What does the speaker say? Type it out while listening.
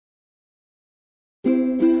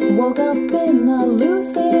Woke up in a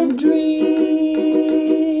lucid dream.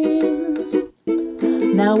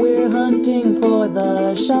 Now we're hunting for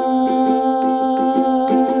the shards.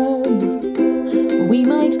 We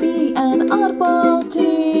might be an oddball team,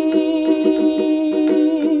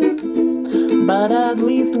 but at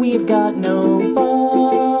least we've got no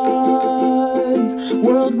bards.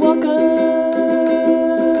 World Walkers.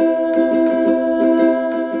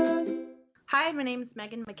 Hi, my name is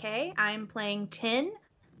Megan McKay. I'm playing Tin,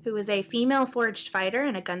 who is a female foraged fighter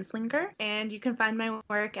and a gunslinger. And you can find my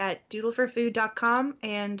work at doodleforfood.com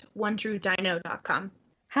and onetruedino.com.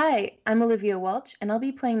 Hi, I'm Olivia Welch, and I'll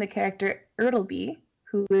be playing the character Ertleby,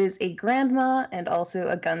 who is a grandma and also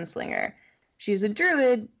a gunslinger. She's a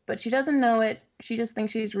druid, but she doesn't know it. She just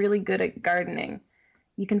thinks she's really good at gardening.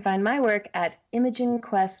 You can find my work at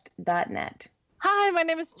imagingquest.net. Hi, my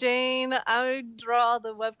name is Jane. I draw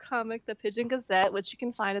the webcomic The Pigeon Gazette, which you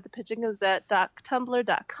can find at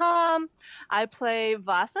thepigeongazette.tumblr.com. I play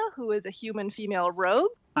Vasa, who is a human female rogue.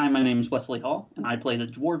 Hi, my name is Wesley Hall, and I play the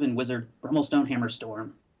dwarven wizard Brummelstone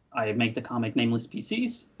Hammerstorm. I make the comic Nameless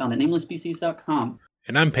PCs, found at namelesspcs.com.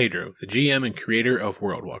 And I'm Pedro, the GM and creator of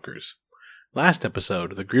World Walkers. Last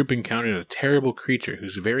episode, the group encountered a terrible creature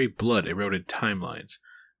whose very blood eroded timelines.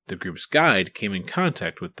 The group's guide came in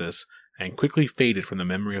contact with this and quickly faded from the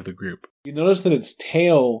memory of the group. You notice that its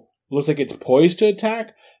tail looks like it's poised to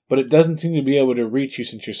attack, but it doesn't seem to be able to reach you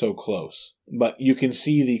since you're so close. But you can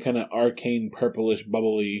see the kind of arcane, purplish,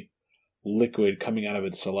 bubbly liquid coming out of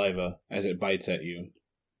its saliva as it bites at you.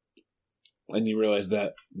 And you realize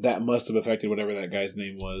that that must have affected whatever that guy's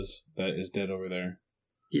name was that is dead over there.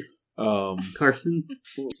 Yes. Carson?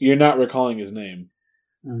 You're not recalling his name.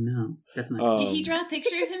 Oh, no. That's not Did he draw a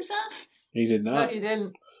picture of himself? He did not. No, he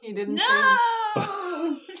didn't. He didn't No!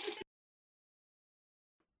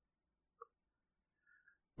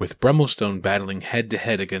 With Brummelstone battling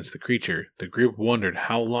head-to-head against the creature, the group wondered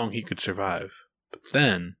how long he could survive. But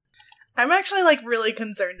then... I'm actually, really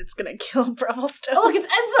concerned it's gonna kill Brummelstone. Oh, look, it's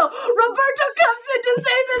Enzo! Roberto comes in to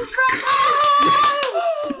save his grandma!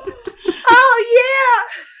 Oh, yeah!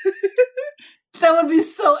 That would be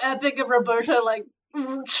so epic if Roberto,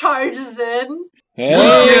 charges in.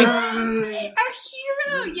 Hey! Our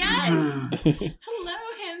hero, yes! Hello,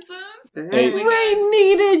 handsome. Hey. We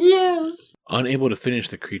needed you! Unable to finish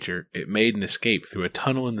the creature, it made an escape through a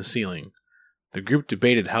tunnel in the ceiling. The group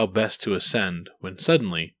debated how best to ascend, when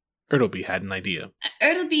suddenly, Ertleby had an idea.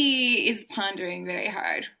 Ertleby is pondering very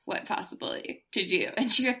hard what possibly to do,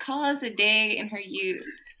 and she recalls a day in her youth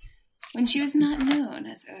when she was not known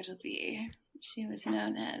as Ertleby. She was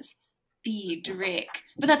known as B. Drake.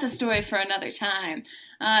 But that's a story for another time.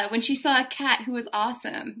 When she saw a cat who was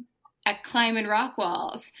awesome at climbing rock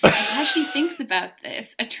walls. And as she thinks about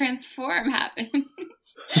this, a transform happens.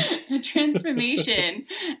 A transformation.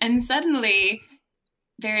 And suddenly,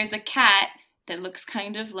 there is a cat that looks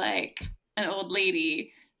kind of like an old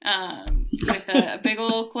lady with a big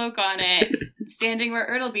old cloak on it, standing where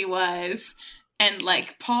Ertleby was, and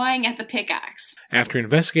pawing at the pickaxe. After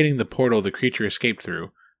investigating the portal the creature escaped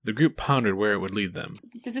through, the group pondered where it would lead them.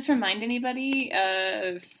 Does this remind anybody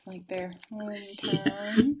of their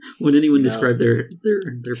hometown? Would anyone describe their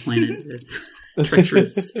planet as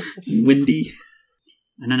treacherous and windy?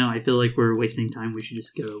 I don't know, I feel like we're wasting time. We should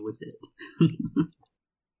just go with it.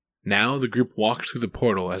 Now the group walks through the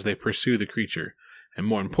portal as they pursue the creature, and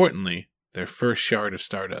more importantly, their first shard of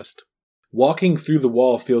stardust. Walking through the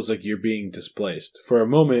wall feels like you're being displaced. For a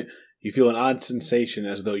moment, you feel an odd sensation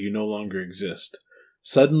as though you no longer exist.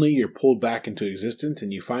 Suddenly, you're pulled back into existence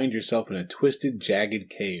and you find yourself in a twisted, jagged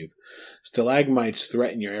cave. Stalagmites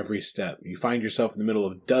threaten your every step. You find yourself in the middle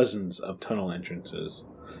of dozens of tunnel entrances.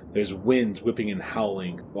 There's winds whipping and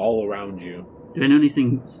howling all around you. Do I know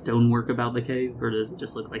anything stonework about the cave, or does it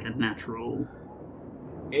just look like a natural...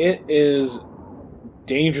 It is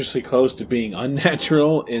dangerously close to being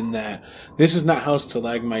unnatural in that this is not how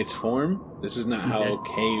stalagmites form. This is not how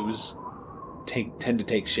caves tend to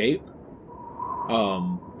take shape.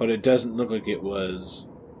 But it doesn't look like it was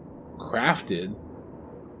crafted.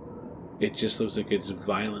 It just looks like it's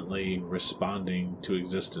violently responding to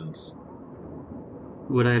existence.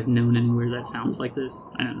 Would I have known anywhere that sounds like this?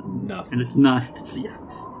 I don't know. Nothing. And it's not.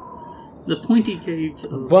 The pointy caves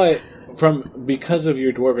of... But because of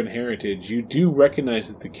your dwarven heritage, you do recognize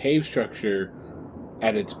that the cave structure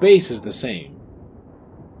at its base is the same.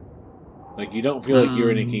 You don't feel like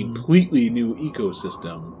you're in a completely new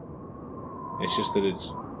ecosystem. It's just that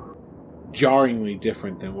it's jarringly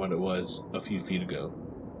different than what it was a few feet ago.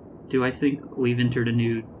 Do I think we've entered a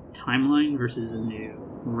new timeline versus a new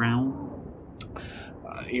realm?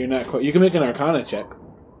 You're not quite... You can make an Arcana check.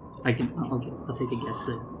 I'll take a guess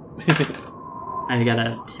then. I got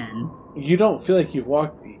a 10. You don't feel like you've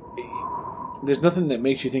walked... There's nothing that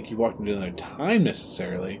makes you think you've walked into another time,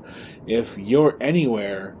 necessarily. If you're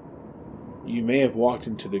anywhere, you may have walked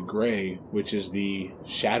into the Gray, which is the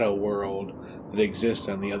shadow world that exists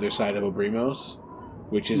on the other side of Obrimos,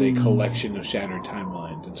 which is a collection of shattered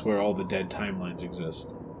timelines. It's where all the dead timelines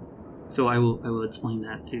exist. So I will explain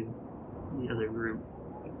that to the other group.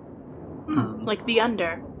 Like the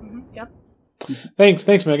under. Yep. Thanks,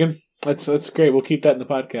 Megan. That's great. We'll keep that in the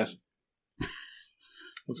podcast.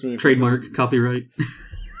 Trademark, copyright.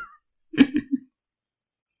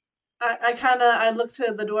 I look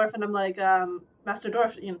to the dwarf and I'm like, Master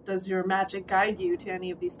Dwarf, does your magic guide you to any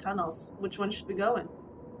of these tunnels? Which one should we go in?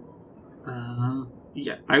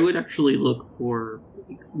 Yeah, I would actually look for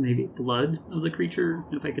maybe blood of the creature,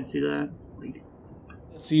 if I could see that.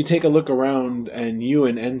 So you take a look around, and you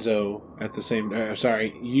and Enzo at the same...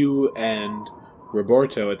 you and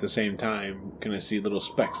Roberto at the same time kind of see little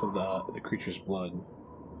specks of the creature's blood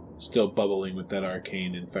still bubbling with that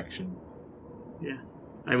arcane infection. Yeah.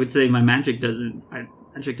 I would say my magic doesn't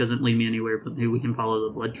lead me anywhere, but maybe we can follow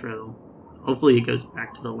the blood trail. Hopefully it goes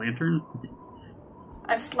back to the lantern.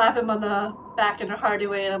 I slap him on the back in a hearty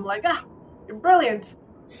way, and I'm like, you're brilliant.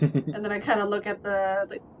 And then I kind of look at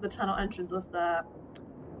the tunnel entrance with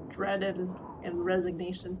dread and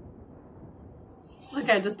resignation.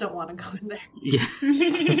 Like, I just don't want to go in there. Yeah.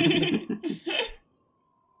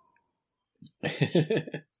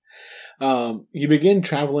 You begin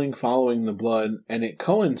traveling following the blood, and it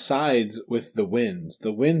coincides with the winds.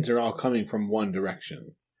 The winds are all coming from one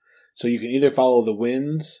direction. So you can either follow the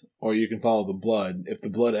winds, or you can follow the blood. If the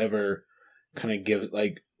blood ever kind of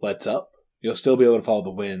lets up, you'll still be able to follow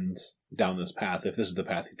the winds down this path, if this is the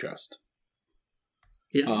path you trust.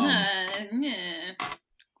 Yeah.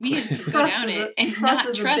 We can go down it and trust not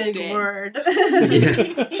is trust a big it. word.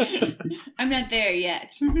 I'm not there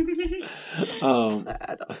yet.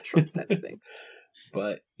 I don't trust anything.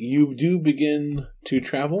 But you do begin to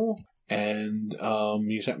travel, and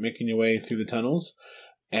you start making your way through the tunnels,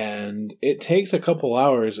 and it takes a couple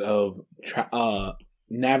hours of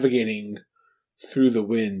navigating through the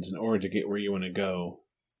winds in order to get where you want to go.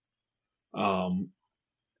 Are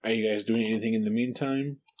you guys doing anything in the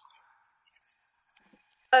meantime?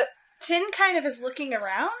 Tin kind of is looking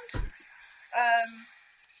around.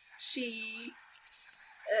 She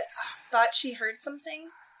thought she heard something.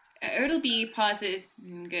 Ertleby pauses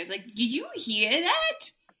and goes like, "Did you hear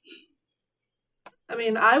that?" I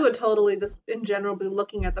mean, I would totally just, in general, be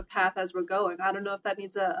looking at the path as we're going. I don't know if that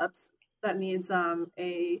needs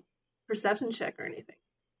a perception check or anything.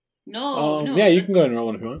 No. Yeah, you can go ahead and roll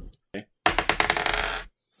one if you want. Okay.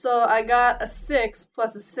 So I got a 6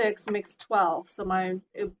 plus a 6 makes 12. So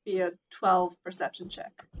it would be a 12 perception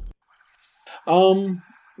check.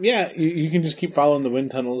 Yeah, you can just keep following the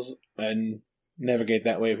wind tunnels and navigate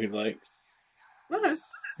that way if you'd like. Okay.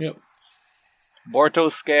 Yep.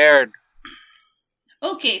 Borto's scared.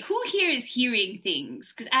 Okay, who here is hearing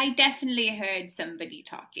things? Because I definitely heard somebody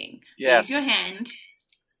talking. Yes. Raise your hand.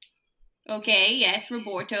 Okay, yes,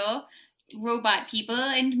 Roberto, robot people,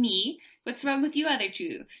 and me. What's wrong with you other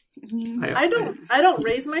two? I don't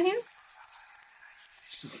raise my hand.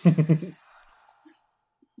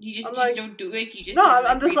 You just like, don't do it. You just no. don't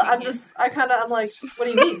I'm like just. I'm like, what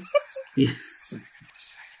do you mean?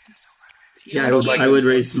 Yeah, I would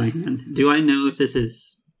raise my hand. Do I know if this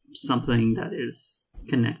is something that is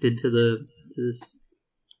connected to the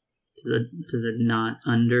not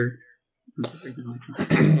under? I'm sorry, no.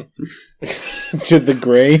 To the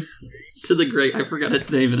Gray? To the Gray. I forgot its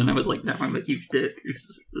name, and then I was like, now I'm a huge dick.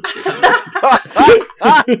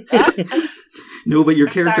 No, but your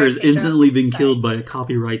character has instantly been killed by a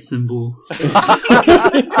copyright symbol.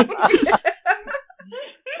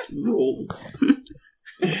 Rolls.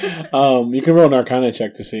 You can roll an Arcana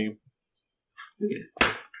check to see. Okay.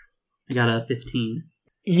 I got a 15.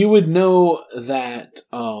 You would know that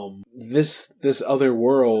this other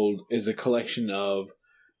world is a collection of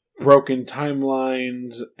broken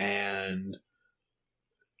timelines and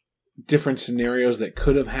different scenarios that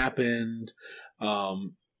could have happened.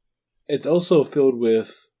 It's also filled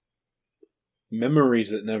with memories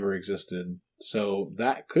that never existed. So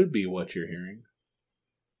that could be what you're hearing.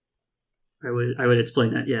 I would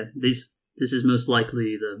explain that. Yeah, this is most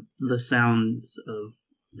likely the sounds of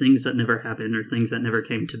things that never happened, or things that never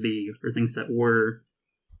came to be, or things that were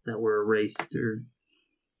erased. Or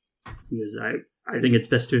because I think it's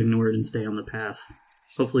best to ignore it and stay on the path.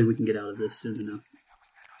 Hopefully, we can get out of this soon enough.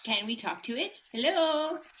 Can we talk to it?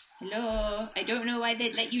 Hello? I don't know why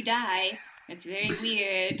they'd let you die. That's very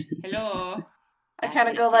weird. Hello? I kind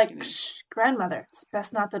of go like, shh, grandmother. It's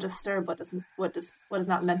best not to disturb what is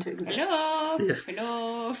not meant to exist. Hello, Yeah.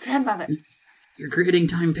 hello. Grandmother. You're creating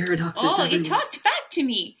time paradoxes. Oh, everywhere. it talked back to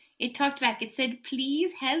me. It talked back. It said,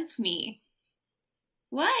 please help me.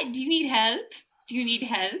 What? Do you need help? Do you need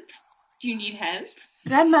help? Do you need help?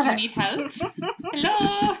 Grandmother. Do you need help?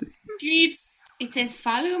 Hello? Do you need... It says,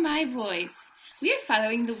 follow my voice. We are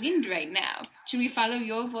following the wind right now. Should we follow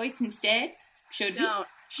your voice instead? Should we? No.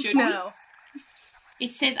 Should No. we?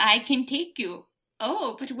 It says, I can take you.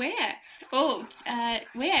 Oh, but where? Oh,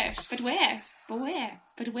 where? But where? But where?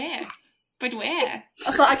 But where? But where?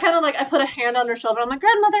 So I kind of like, I put a hand on her shoulder. I'm like,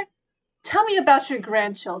 grandmother, tell me about your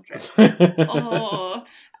grandchildren. Oh,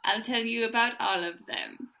 I'll tell you about all of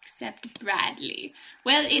them, except Bradley.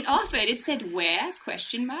 Well, it said where,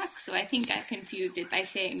 question mark, so I think I confused it by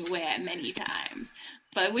saying where many times.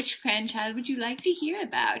 But which grandchild would you like to hear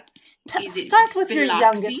about? Start with your Biloxi?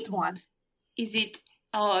 youngest one. Is it,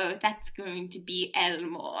 oh, that's going to be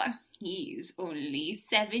Elmore. He's only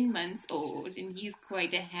 7 months old, and he's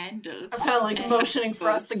quite a handle. I'm kind of like motioning for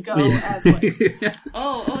us to go as like...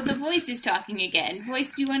 Oh, the voice is talking again.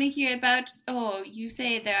 Voice, do you want to hear about... Oh, you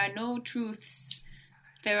say there are no truths.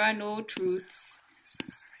 There are no truths.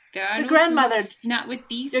 There are The no grandmother, truths, not with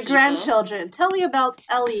these your people. grandchildren. Tell me about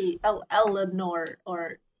Eleanor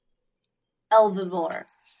or Elvivor.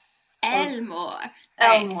 Elmore.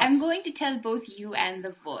 Elmore. I'm going to tell both you and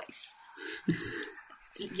the voice.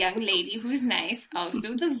 Young lady who's nice,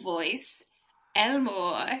 also the voice.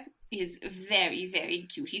 Elmore is very, very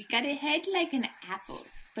cute. He's got a head like an apple,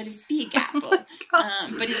 but a big apple.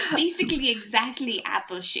 But it's basically exactly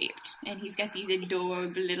apple-shaped. And he's got these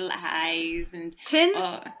adorable little eyes. And Tin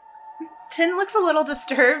looks a little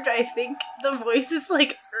disturbed. I think the voice is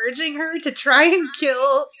like urging her to try and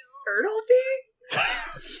kill Ertleby.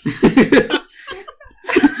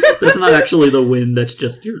 That's not actually the wind, that's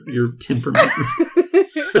just your temperament.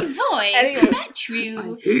 Voice, is that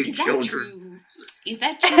true? Is that true? Is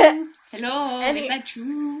that true? Hello, is that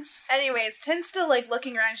true? Anyways, Tin's still like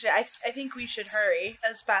looking around. I think we should hurry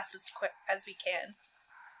as fast as we can.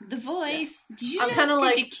 The voice. Did you I'm know kind of it's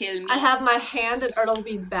going like, to kill me? I have my hand at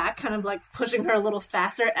Ertleby's back, kind of like pushing her a little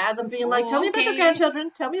faster as I'm being like, tell me about your Okay. grandchildren.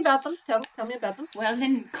 Tell me about them. Tell me about them. Well,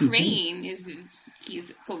 then Crane he's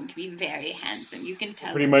going to be very handsome. You can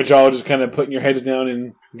tell. Pretty much all just kind of putting your heads down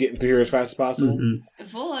and getting through here as fast as possible.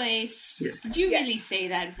 Voice. Yes. Did you really say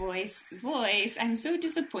that, voice? Voice. I'm so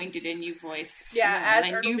disappointed in you, voice. Yeah, No,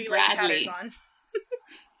 as my new Ertleby like Bradley. chatters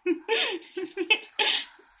on.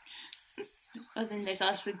 Oh, then there's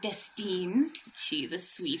also Destine. She's a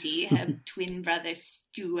sweetie. Her twin brother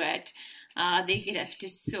Stuart. They get up to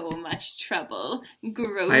so much trouble.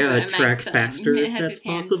 Grover, I my track son, faster if has that's his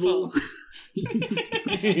hands possible. full.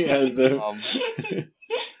 Yeah, so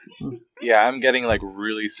Yeah, I'm getting like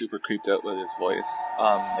really super creeped out with his voice.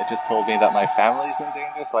 It just told me that my family's in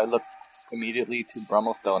danger, so I look immediately to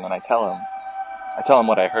Brummelstone and I tell him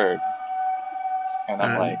what I heard, and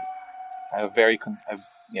I'm like, I'm very concerned.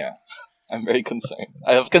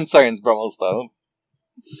 I have concerns, Brummelstone.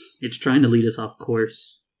 It's trying to lead us off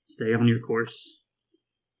course. Stay on your course.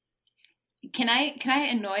 Can I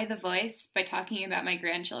annoy the voice by talking about my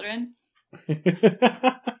grandchildren? you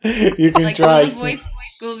can Like, try.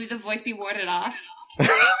 will the voice be warded off?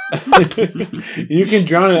 You can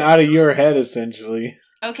drown it out of your head, essentially.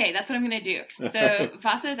 Okay, that's what I'm gonna do. So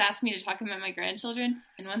Vasa has asked me to talk about my grandchildren,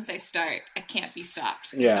 and once I start, I can't be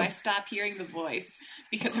stopped. Yeah. So I stop hearing the voice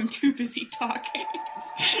because I'm too busy talking.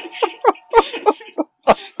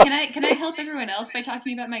 Can I help everyone else by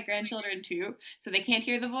talking about my grandchildren too, so they can't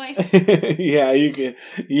hear the voice? Yeah, you can.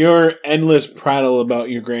 Your endless prattle about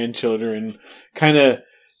your grandchildren kind of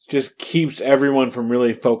just keeps everyone from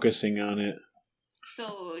really focusing on it.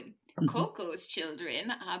 So Coco's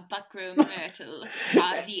children are Buckrow Myrtle,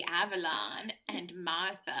 Harvey Avalon, and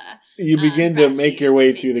Martha. You begin to make your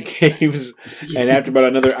way through the caves, and after about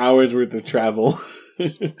another hour's worth of travel,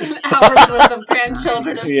 An hour's worth of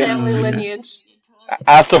grandchildren and Yeah. family lineage.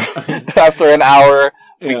 After an hour,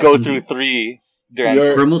 we go through 3.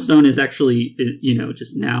 Brummelstone is actually,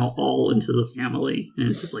 just now all into the family. And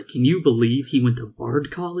it's just like, can you believe he went to Bard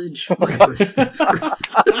College?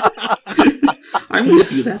 I'm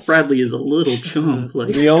with you. That Bradley is a little chump.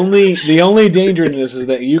 Like the only danger in this is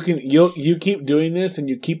that you keep doing this, and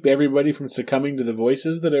you keep everybody from succumbing to the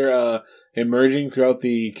voices that are emerging throughout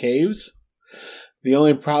the caves. The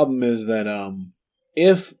only problem is that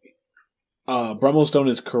if Brummelstone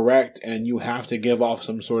is correct, and you have to give off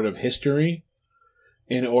some sort of history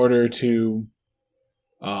in order to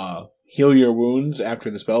heal your wounds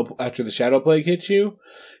after the Shadow Plague hits you,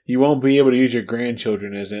 you won't be able to use your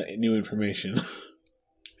grandchildren as new information.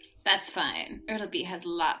 That's fine. Ertleby has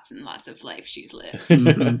lots and lots of life she's lived.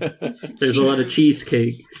 There's a lot of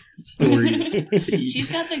cheesecake stories to eat.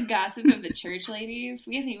 She's got the gossip of the church ladies.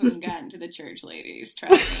 We haven't even gotten to the church ladies,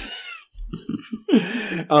 trust me.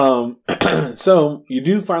 So you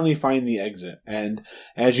do finally find the exit, and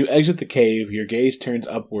as you exit the cave, your gaze turns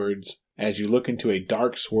upwards as you look into a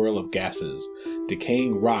dark swirl of gases.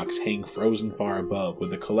 Decaying rocks hang frozen far above,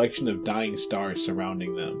 with a collection of dying stars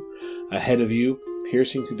surrounding them. Ahead of you,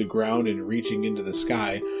 piercing through the ground and reaching into the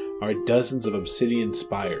sky, are dozens of obsidian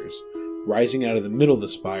spires. Rising out of the middle of the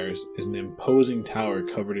spires is an imposing tower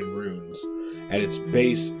covered in runes. At its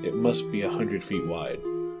base, it must be 100 feet wide.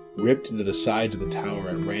 Ripped into the sides of the tower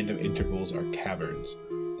at random intervals are caverns.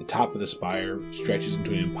 The top of the spire stretches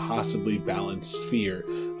into an impossibly balanced sphere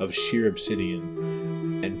of sheer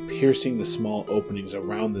obsidian, and piercing the small openings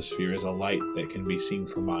around the sphere is a light that can be seen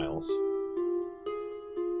for miles.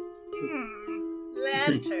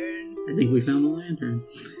 Lantern. I think we found the lantern.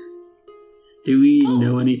 Do we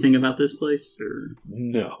know anything about this place, or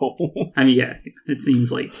no? I mean, yeah, it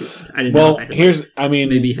seems like I didn't know. Well,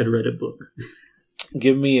 maybe had read a book.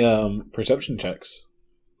 Give me perception checks.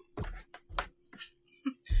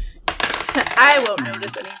 I won't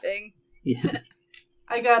notice anything. Yeah.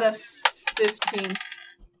 I got a 15.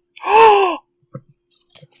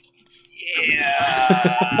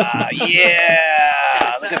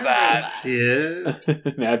 Yeah! Look at that.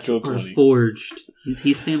 Yeah. Natural 20. Forged.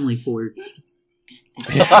 He's family forged.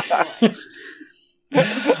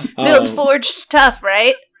 Built forged tough,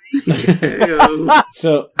 right?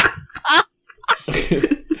 So,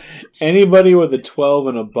 anybody with a 12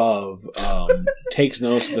 and above takes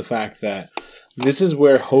notice of the fact that this is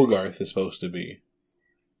where Hogarth is supposed to be.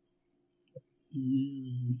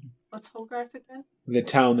 What's Hogarth again? The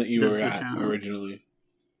town that you That's were the at town. originally.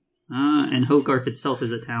 And Hogarth itself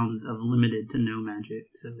is a town of limited to no magic,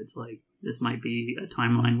 so it's like, this might be a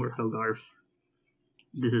timeline where Hogarth,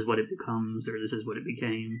 this is what it becomes, or this is what it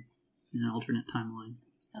became, in an alternate timeline.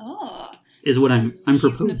 Oh. Is what I'm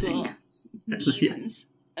proposing. Means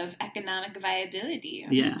of economic viability.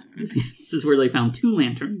 Yeah. This is where they found 2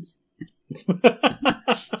 lanterns.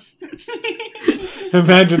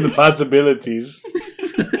 Imagine the possibilities.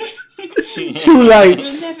 2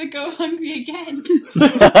 lights. We'll never go hungry again.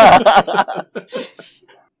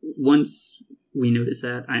 Once we noticed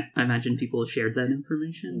that, I imagine people shared that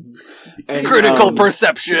information. And, critical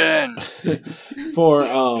perception! For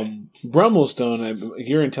Brummelstone,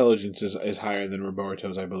 your intelligence is higher than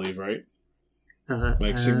Roberto's, I believe, right?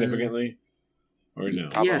 Significantly? Or no?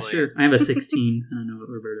 Yeah, sure. I have a 16. I don't know what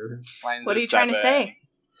Roberto has. What are you trying to say?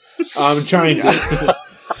 I'm trying to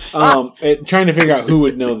trying to figure out who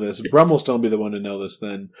would know this. Brummelstone would be the one to know this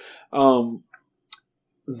then.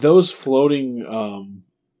 Those floating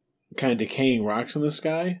kind of decaying rocks in the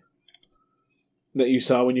sky that you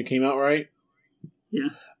saw when you came out, right? Yeah.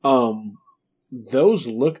 Those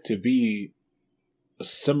look to be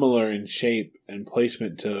similar in shape and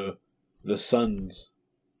placement to the suns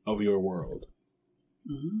of your world.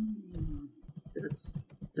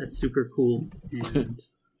 That's super cool and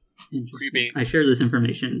creepy. I share this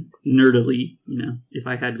information nerdily. You know, if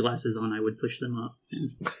I had glasses on, I would push them up.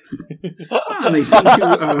 And they seem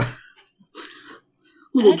to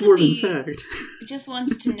little dwarven fact. Just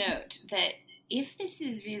wants to note that if this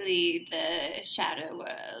is really the shadow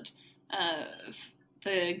world of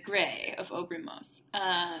the Grey of Obrimos,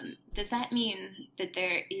 does that mean that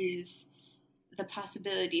there is the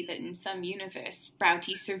possibility that in some universe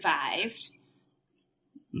Sprouty survived?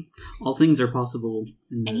 All things are possible.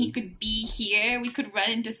 And he could be here. We could run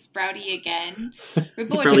into Sprouty again.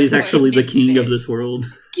 Sprouty's actually the king of this world.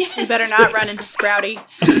 Yes. You better not run into Sprouty.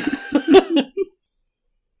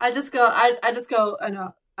 I just go. I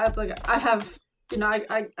know. I have. You know.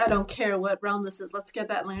 I don't care what realm this is. Let's get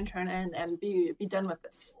that lantern and be done with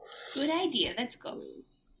this. Good idea. Let's go.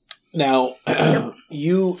 Now,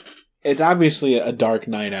 it's obviously a dark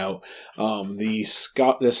night out.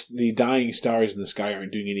 The dying stars in the sky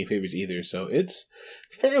aren't doing any favors either, so it's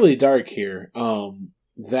fairly dark here.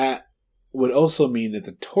 That would also mean that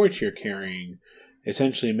the torch you're carrying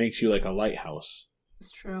essentially makes you like a lighthouse.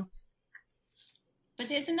 It's true. But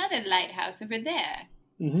there's another lighthouse over there.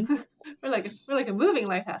 Mm-hmm. we're like a moving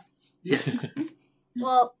lighthouse. Yeah.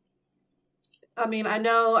 Well, I mean, I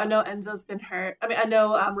know Enzo's been hurt. I mean, I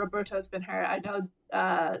know Roberto's been hurt. I know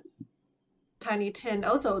Tiny Tin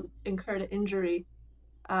also incurred an injury.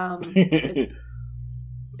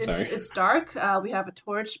 It's dark. We have a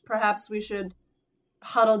torch. Perhaps we should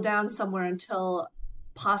huddle down somewhere until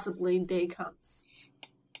possibly day comes.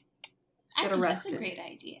 I think that's a great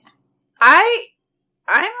idea.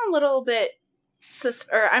 I'm a little bit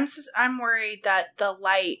I'm worried that the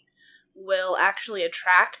light will actually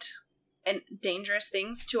attract dangerous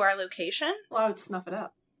things to our location. Well, I would snuff it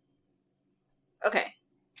out. Okay.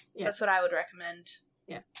 Yeah. That's what I would recommend.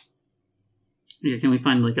 Yeah. Yeah, can we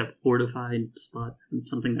find like a fortified spot?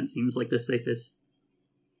 Something that seems like the safest?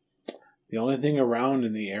 The only thing around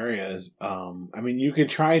in the area is, you could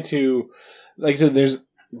try to, like I said,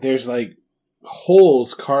 there's like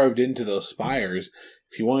holes carved into those spires.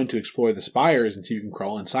 If you wanted to explore the spires and see if you can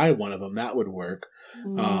crawl inside one of them, that would work.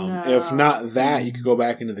 No. If not that, you could go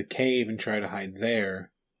back into the cave and try to hide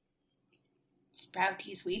there.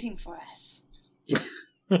 Sprouty's waiting for us.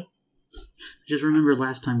 Just remember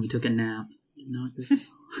last time we took a nap.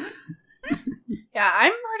 Yeah,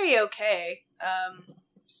 I'm pretty okay.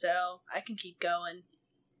 So I can keep going.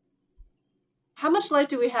 How much light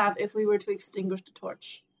do we have if we were to extinguish the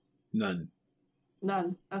torch? None.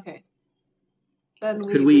 None. Okay. Then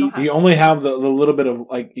Could we don't have You only have the little bit of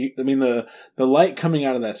the light coming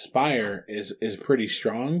out of that spire is pretty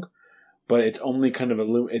strong, but it's only kind of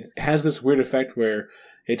it has this weird effect where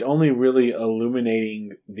it's only really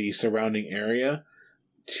illuminating the surrounding area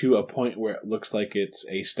to a point where it looks like it's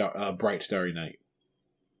a bright starry night.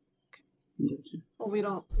 Well, we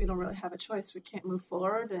don't really have a choice. We can't move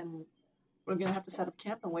forward, and we're gonna have to set up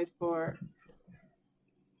camp and wait for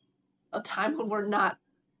a time when we're not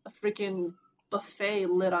a freaking buffet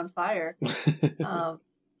lit on fire.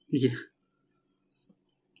 Yeah.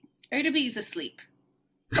 Erdaby's asleep.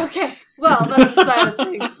 Okay, well, that's the side of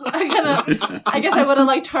things. I guess I would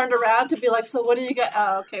have turned around to be like, so what do you got?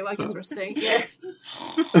 Oh, okay, well, I guess we're staying here.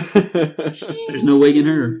 There's no waking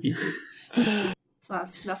her. So I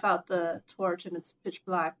snuff out the torch and it's pitch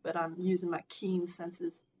black, but I'm using my keen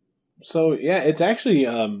senses. So yeah, it's actually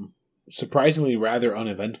surprisingly rather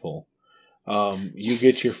uneventful. You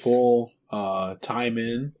get your full time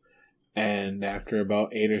in, and after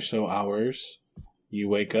about 8 or so hours, you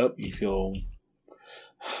wake up. You feel.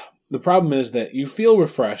 The problem is that you feel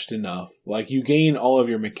refreshed enough, like you gain all of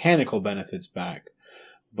your mechanical benefits back,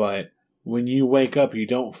 but when you wake up, you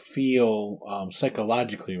don't feel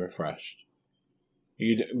psychologically refreshed.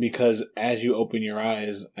 Because as you open your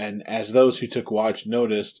eyes, and as those who took watch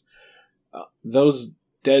noticed, those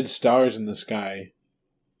dead stars in the sky,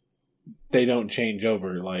 they don't change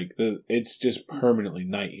over. It's just permanently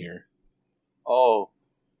night here. Oh.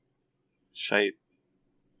 Shite.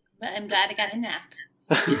 Well, I'm glad I got a nap.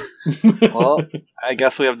 Well, I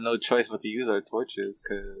guess we have no choice but to use our torches,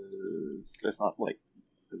 because there's not going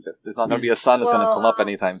to be a sun that's going to come up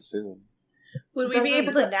anytime soon. Would we be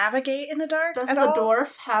able to navigate in the dark? Doesn't the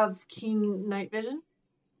dwarf have keen night vision?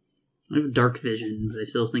 I have dark vision, but I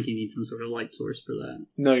still think you need some sort of light source for that.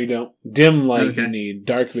 No, you don't. Dim light Okay. you need.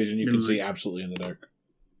 Dark vision you Dim can light. see absolutely in the dark.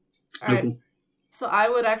 Alright. So I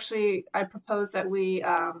propose that we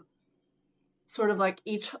sort of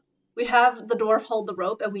we have the dwarf hold the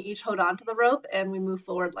rope and we each hold on to the rope and we move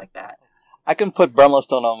forward like that. I can put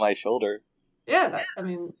Brummelstone on my shoulder. Yeah,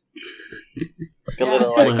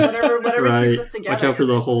 Whatever right. Keeps us together. Watch out for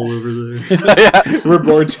the hole over there.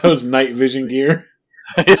 Roberto's night vision gear.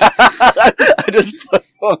 I just put it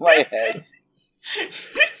on my head.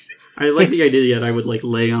 I like the idea that I would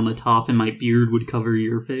lay on the top and my beard would cover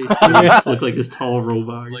your face. So you just look like this tall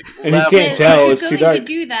robot. And you can't tell, it's too dark. To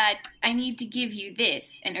do that, I need to give you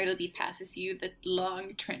this. And Ertleby passes you the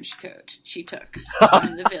long trench coat she took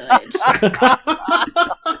from the village.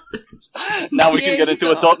 Now we can get into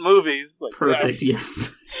adult movies. Perfect,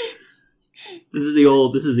 yes. This is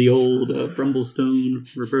the old Brumblestone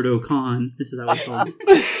Roberto Con. This is how it's called.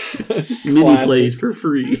 Mini plays for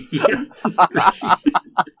free. Yeah.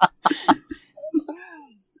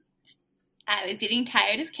 I was getting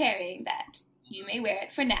tired of carrying that. You may wear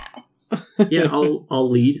it for now. Yeah, I'll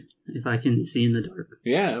lead if I can see in the dark.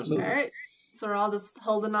 Yeah, absolutely. All right. So we're all just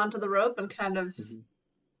holding onto the rope and kind of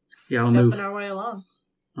Yeah, I'll stepping move. our way along.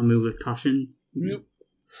 I'll move with caution. Yep.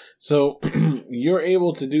 So you're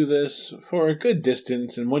able to do this for a good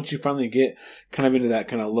distance, and once you finally get kind of into that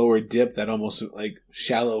kind of lower dip, that almost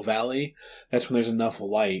shallow valley, that's when there's enough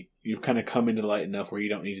light. You've kind of come into light enough where you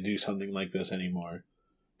don't need to do something like this anymore,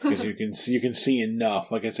 because you can see enough.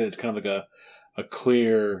 Like I said, it's kind of like a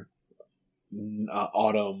clear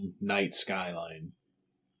autumn night skyline.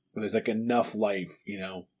 There's enough light,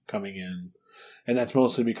 coming in. And that's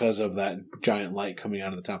mostly because of that giant light coming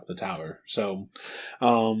out of the top of the tower. So,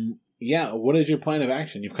 what is your plan of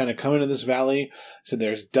action? You've kind of come into this valley. So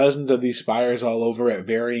there's dozens of these spires all over at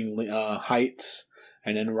varying heights.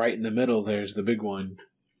 And then right in the middle, there's the big one.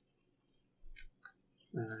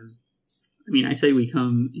 I say we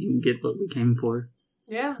come and get what we came for.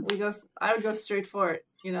 Yeah, I would go straight for it.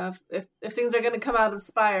 You know, if things are going to come out of the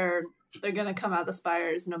spire, they're going to come out of the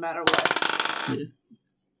spires no matter what. Yeah.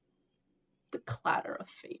 The clatter of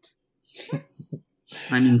fate.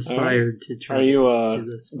 I'm inspired to try. Are you to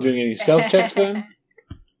this doing any stealth checks then?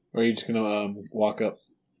 Or are you just gonna walk up?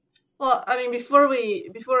 Well, I mean, before we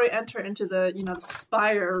enter into the the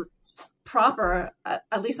spire proper,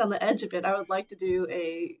 at least on the edge of it, I would like to do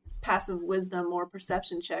a passive wisdom or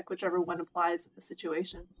perception check, whichever one applies in the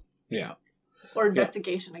situation. Yeah. Or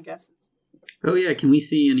investigation, I guess. Oh yeah, can we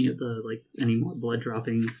see any of the any more blood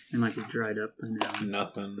droppings? They might be dried up by now.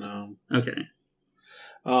 Nothing. No. Okay.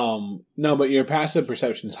 No, but your passive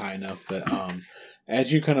perception's high enough that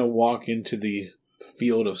as you kind of walk into the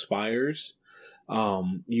field of spires,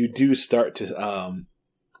 you do start to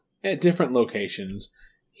at different locations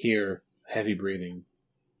hear heavy breathing.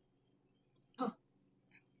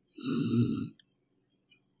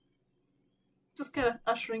 Just kind of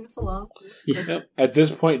ushering us along. Yep. At this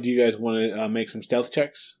point, do you guys want to make some stealth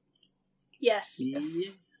checks? Yes.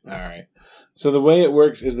 All right. So the way it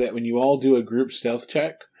works is that when you all do a group stealth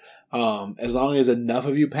check, as long as enough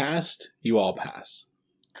of you passed, you all pass.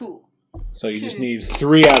 Cool. So you just need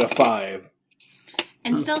 3 out of 5.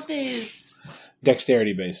 And stealth is...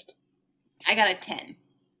 Dexterity based. I got a 10.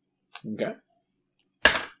 Okay.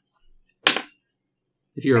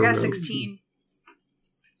 If you're I got a rogue, 16.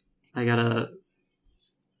 I got a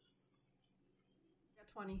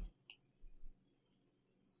 20.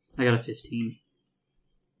 I got a 15.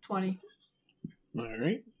 20. All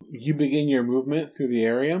right. You begin your movement through the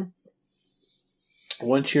area.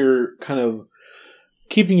 Once you're kind of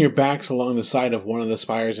keeping your backs along the side of one of the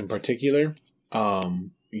spires in particular,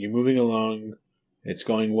 you're moving along, it's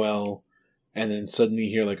going well, and then suddenly you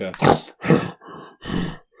hear like a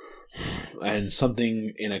and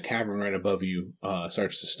something in a cavern right above you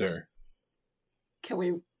starts to stir. Can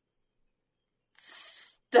we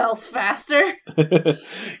stealth faster?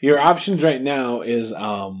 Your options right now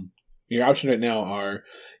are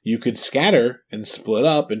you could scatter and split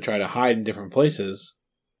up and try to hide in different places,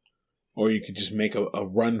 or you could just make a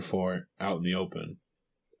run for it out in the open,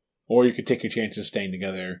 or you could take your chances staying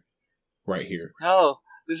together right here. No,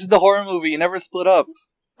 this is the horror movie. You never split up.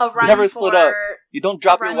 A run You never for... split up. You don't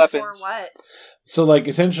drop your run weapons. For what? So,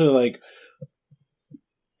 essentially,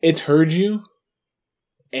 it's heard you,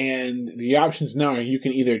 and the options now are you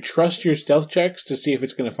can either trust your stealth checks to see if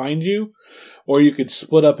it's going to find you, or you could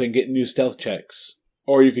split up and get new stealth checks,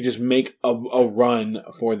 or you could just make a run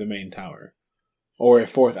for the main tower, or a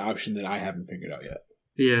fourth option that I haven't figured out yet.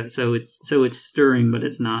 Yeah, so it's stirring, but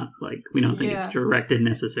it's not we don't think it's directed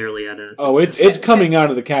necessarily at us. Oh, it's coming out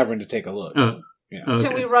of the cavern to take a look. Oh, yeah. Okay.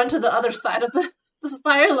 Can we run to the other side of the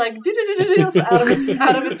spire, out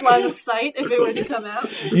of its line of sight if it were to come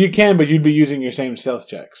out? You can, but you'd be using your same stealth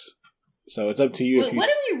checks. So it's up to you. Wait, what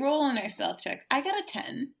do we roll on our stealth check? I got a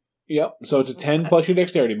 10. Yep. So it's a 10 plus your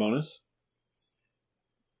dexterity bonus.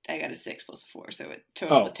 I got a 6 plus 4, so it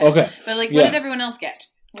total was 10. Okay. But what did everyone else get?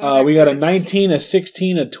 We got a 19, a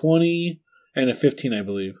 16, a 20, and a 15, I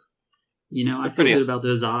believe. I feel good about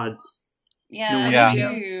those odds. Yeah, no me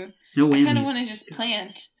too. No wins. I kind of want to just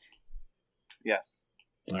plant. Yes.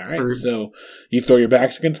 All right. So you throw your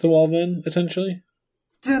backs against the wall then, essentially?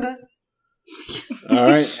 All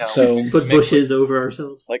right. So put bushes over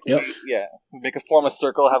ourselves. Make a form a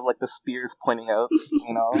circle, have the spears pointing out,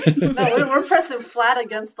 No, we're pressing flat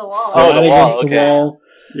against the wall. Flat against the wall.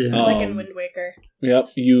 Yeah. Like in Wind Waker.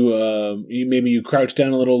 Yep. You crouch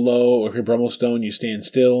down a little low, or if you're Brummelstone, you stand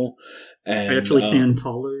still. And I actually stand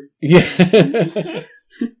taller. Yeah.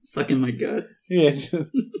 Stuck in my gut. Yeah.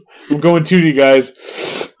 I'm going 2D, guys.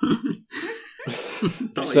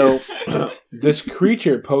 So this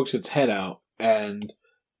creature pokes its head out, and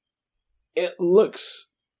it looks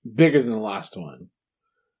bigger than the last one,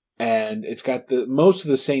 and it's got most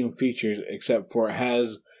of the same features, except for it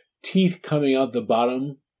has teeth coming out the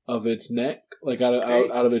bottom of its neck,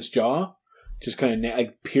 out of its jaw, just kind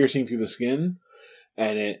of piercing through the skin.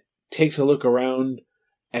 And it takes a look around,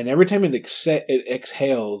 and every time it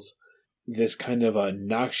exhales, this kind of a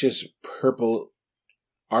noxious purple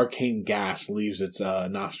arcane gas leaves its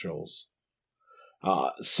nostrils.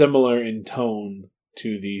 Similar in tone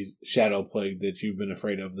to the shadow plague that you've been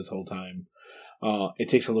afraid of this whole time. It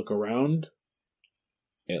takes a look around.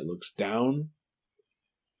 It looks down,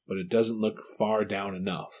 but it doesn't look far down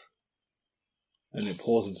enough. And it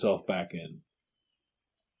pulls itself back in.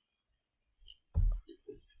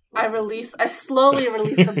 I slowly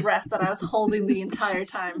release the breath that I was holding the entire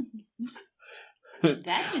time.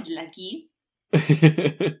 That was lucky.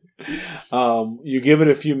 You give it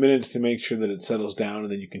a few minutes to make sure that it settles down,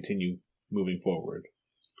 and then you continue moving forward.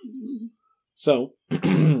 So,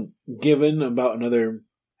 given about another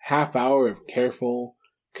half hour of careful,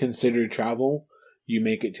 considered travel, you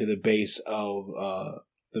make it to the base of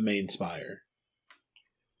the main spire.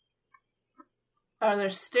 Are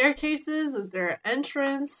there staircases? Is there an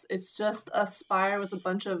entrance? It's just a spire with a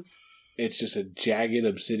bunch of... It's just a jagged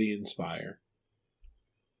obsidian spire.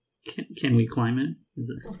 Can we climb it?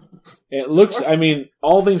 It looks, I mean,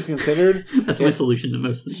 all things considered... That's my solution to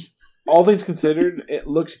most things. All things considered, it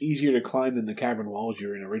looks easier to climb than the cavern walls you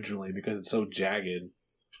were in originally because it's so jagged.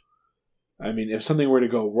 I mean, if something were to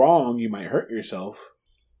go wrong, you might hurt yourself.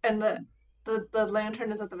 And the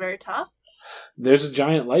lantern is at the very top? There's a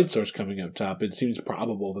giant light source coming up top. It seems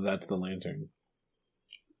probable that that's the lantern.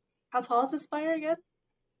 How tall is this spire again?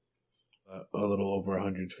 A little over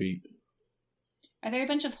 100 feet. Are there a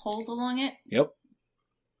bunch of holes along it? Yep.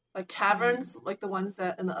 Like caverns, like the ones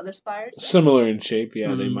that in the other spires? Similar in shape,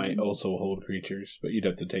 yeah. They might also hold creatures, but you'd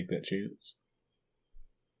have to take that chance.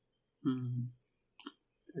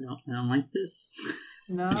 I don't like this.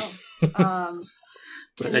 No. Can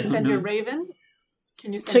you send your raven?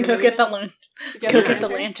 Can you send To your go raven get the lantern? to Go get the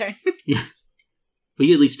lantern. Yeah. Will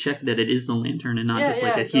you at least check that it is the lantern and not just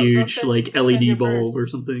like a huge LED bulb or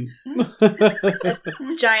something?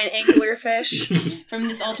 Giant anglerfish. From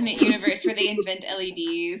this alternate universe where they invent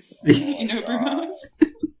LEDs in Obermoos.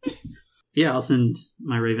 Yeah, I'll send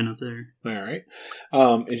my raven up there. All right.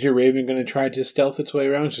 Is your raven going to try to stealth its way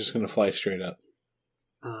around? Or is it just going to fly straight up?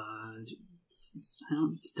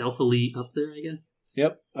 Stealthily up there, I guess.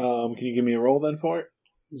 Yep. Can you give me a roll then for it?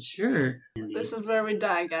 Sure. This is where we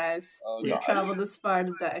die, guys. We've traveled this far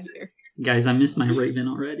to die here. Guys, I missed my raven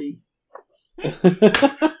already.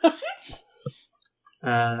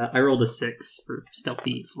 I rolled a 6 for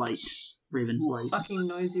stealthy flight. Raven flight. Fucking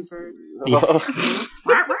noisy bird. Yeah.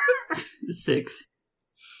 6.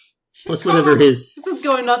 Plus whatever his... This is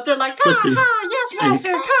going up there like, Plus two. yes,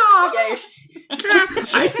 master, caw!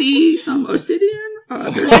 I see some obsidian.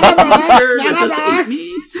 There's a monster that just ate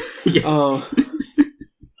me. Yeah.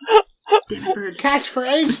 Damn it, bird.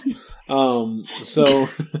 Catchphrase. So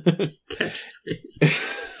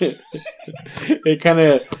it kind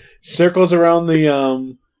of circles around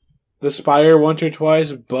the spire once or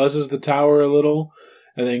twice, buzzes the tower a little,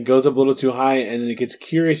 and then goes up a little too high, and then it gets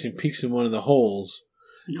curious and peeks in one of the holes,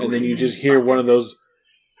 and then you just hear one of those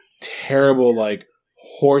terrible, like,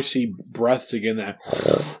 horsey breaths again. That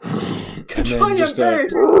and then just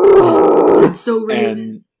it's so raven.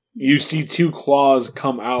 And you see 2 claws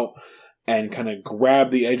come out and kind of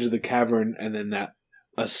grab the edge of the cavern, and then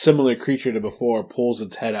a similar creature to before pulls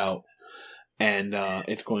its head out, and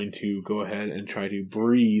it's going to go ahead and try to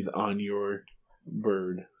breathe on your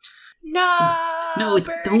bird. No,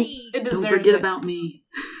 it's birdie. don't forget about me.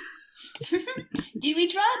 Did we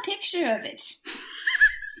draw a picture of it?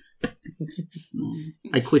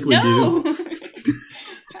 I quickly do.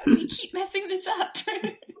 How do we keep messing this up?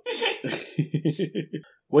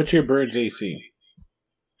 What's your bird's AC?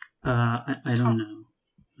 I don't know.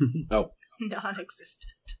 Oh.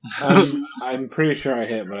 Non-existent. I'm pretty sure I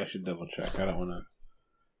hit, but I should double check. I don't want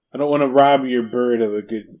to rob your bird of a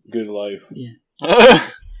good life. Yeah.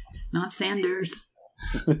 Not Sanders.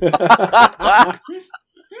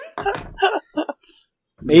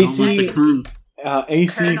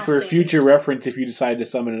 AC for future reference, if you decide to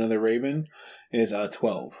summon another raven, is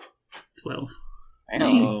 12. 12.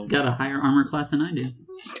 It's got a higher armor class than I do.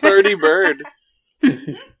 Birdie bird.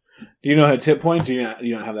 Do you know how hit points? Or you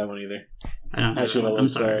don't have that one either. I don't. I'm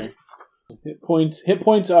sorry. Hit points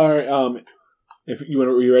are if you want.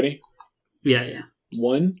 Are you ready? Yeah.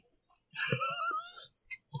 1.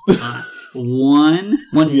 1.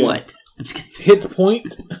 Yeah. What? I'm just kidding. Hit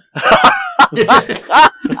point.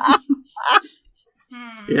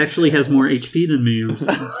 It actually has more HP than me.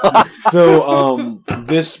 So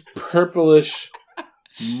this purplish,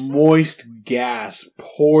 moist gas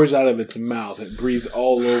pours out of its mouth. It breathes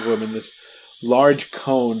all over him in this large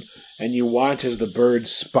cone, and you watch as the bird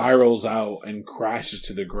spirals out and crashes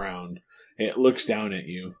to the ground. It looks down at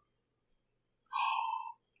you.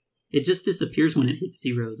 It just disappears when it hits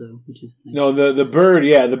 0, though, which is nice. No,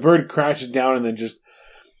 the bird crashes down and then just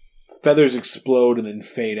feathers explode and then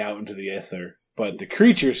fade out into the ether. But the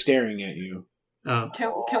creature's staring at you. Oh.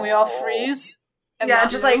 Can we all freeze? Yeah,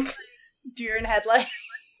 just like deer in headlight.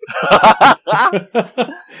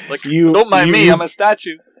 Like, don't mind me, I'm a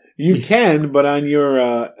statue. You can, but on your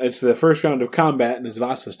it's the first round of combat and it's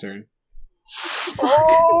Vasa's turn.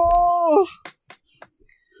 Oh!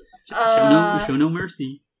 Show no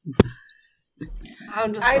mercy.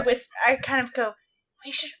 I kind of go,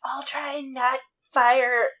 we should all try and not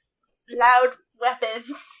fire loud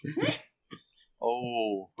weapons.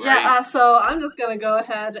 Oh, right. Yeah, so I'm just gonna go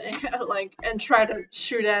ahead and try to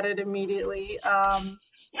shoot at it immediately.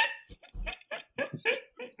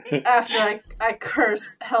 After I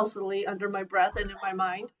curse healthily under my breath and in my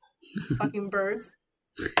mind. Fucking birds.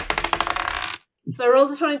 So I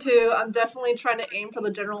rolled a 22. I'm definitely trying to aim for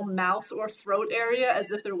the general mouth or throat area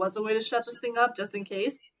as if there was a way to shut this thing up, just in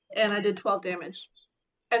case. And I did 12 damage.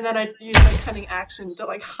 And then I used my cunning action to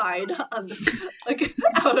hide on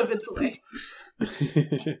out of its way.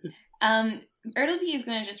 Ertleby is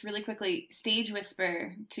going to just really quickly stage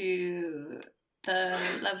whisper to the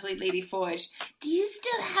lovely Lady Forge. Do you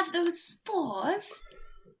still have those spores?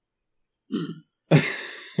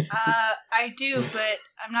 I do, but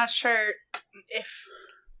I'm not sure if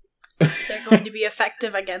they're going to be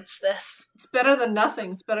effective against this. It's better than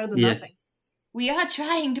nothing. It's better than nothing. We are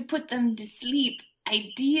trying to put them to sleep.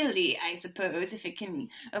 Ideally, I suppose, if it can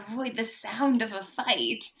avoid the sound of a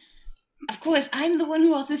fight. Of course, I'm the one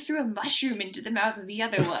who also threw a mushroom into the mouth of the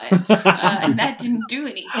other one, and that didn't do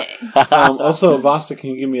anything. Also, Vasta,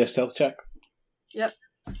 can you give me a stealth check? Yep.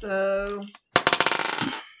 So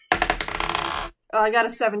I got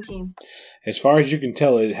a 17. As far as you can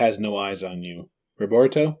tell, it has no eyes on you.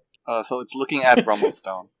 Roberto? So it's looking at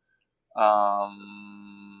Brummelstone.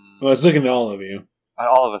 Well, it's looking at all of you.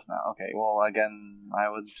 All of us now. Okay. Well, again,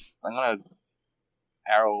 I'm gonna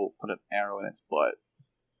put an arrow in its butt.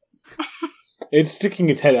 It's sticking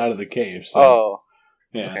its head out of the cave. So, oh.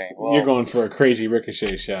 Yeah. Okay, well, you're going for a crazy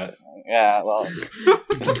ricochet shot. Yeah. Well,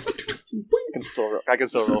 I can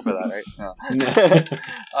still roll for that, right? No.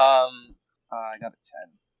 I got a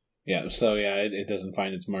 10. Yeah. So it doesn't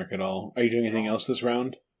find its mark at all. Are you doing anything else this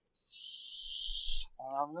round?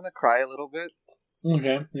 I'm gonna cry a little bit.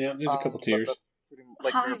 Okay. Yeah. There's a couple tears.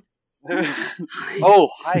 Hide. Oh,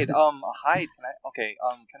 hide. Hide. Can I? Okay.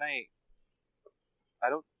 Can I?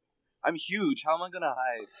 I'm huge. How am I gonna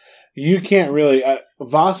hide? You can't really.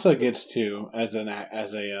 Vasa gets to as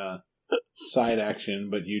a side action,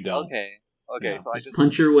 but you don't. Okay. Okay. Yeah. So just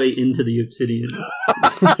punch your way into the obsidian.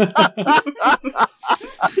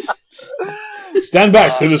 Stand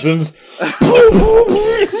back, citizens.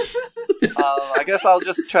 I guess I'll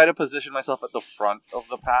just try to position myself at the front of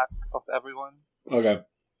the pack of everyone. Okay.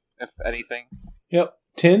 If anything. Yep.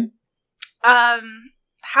 10?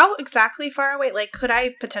 How exactly far away? Like, could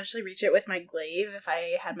I potentially reach it with my glaive if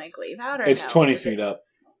I had my glaive out? Or it's no? 20 feet up.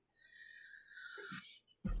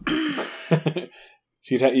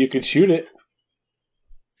 So you could shoot it.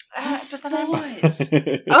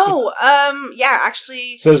 Yeah,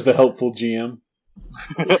 actually. Says the helpful GM.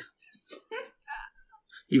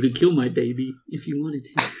 You could kill my baby if you wanted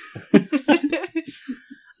to.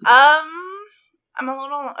 I'm a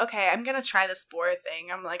little okay. I'm gonna try the spore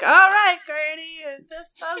thing. I'm like, all right, Granny, if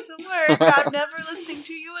this doesn't work, I'm never listening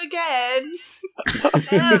to you again.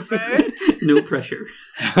 Never. No pressure.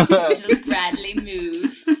 Little Bradley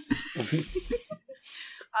move.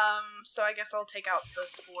 So I guess I'll take out the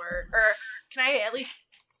spore, or can I at least?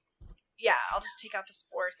 Yeah, I'll just take out the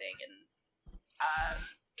spore thing, and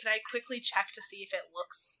can I quickly check to see if it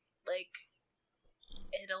looks like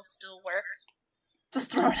it'll still work? Just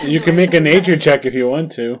throw it. You can make a nature check if you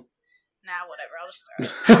want to. Nah, whatever. I'll just throw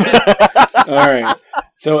it. Alright.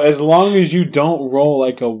 So as long as you don't roll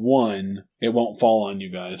like a 1, it won't fall on you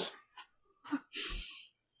guys.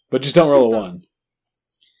 But just don't roll a 1.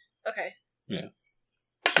 Okay. Yeah.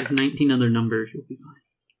 There's 19 other numbers, you'll be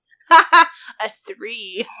fine. A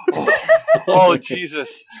 3. Oh, Jesus.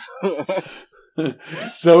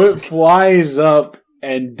 So it flies up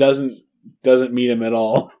and doesn't meet him at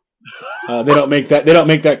all. They don't make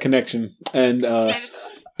that connection, and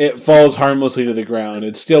it falls harmlessly to the ground.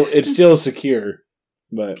 It's still secure,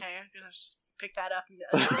 but okay, I'm gonna just pick that up and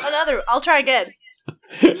another. I'll try again.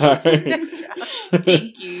 Right. Next round.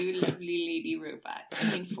 Thank you, lovely lady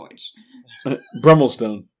robot. Forge.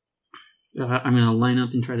 Brummelstone. I'm gonna line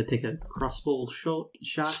up and try to take a crossbow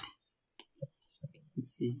shot.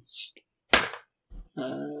 Let's see.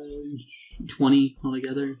 20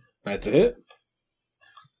 altogether. That's it.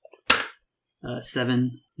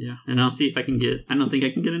 7, yeah, and I'll see if I can get. I don't think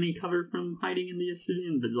I can get any cover from hiding in the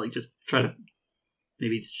obsidian, but just try to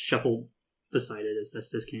maybe shuffle beside it as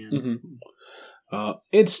best as can. Mm-hmm.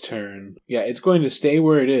 Its turn. Yeah, it's going to stay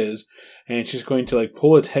where it is, and it's just going to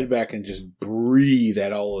pull its head back and just breathe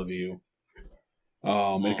at all of you.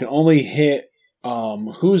 It can only hit.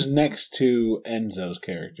 Who's next to Enzo's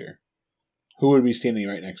character? Who would be standing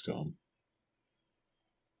right next to him?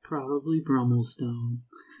 Probably Brummelstone.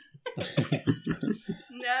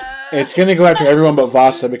 No. It's going to go after everyone but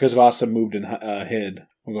Vasa because Vasa moved and hid.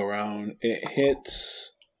 We'll go around. It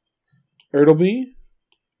hits Ertleby.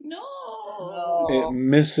 No. It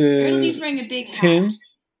misses. Ertleby's wearing a big hat. Tin.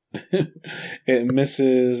 It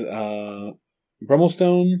misses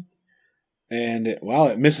Brummelstone. And it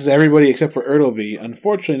misses everybody except for Ertleby.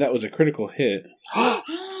 Unfortunately, that was a critical hit. Oh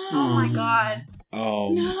my god.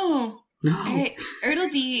 No.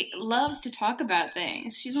 Ertleby loves to talk about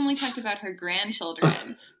things. She's only talked about her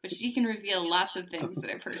grandchildren, but she can reveal lots of things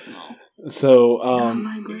that are personal. So,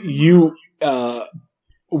 you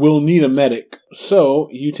will need a medic. So,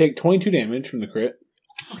 you take 22 damage from the crit.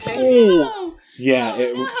 Okay. No. Yeah,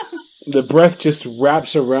 the breath just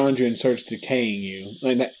wraps around you and starts decaying you.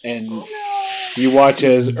 And you watch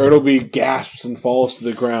as Ertleby gasps and falls to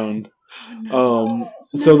the ground.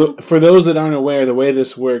 So for those that aren't aware, the way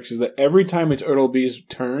this works is that every time it's Ertleby's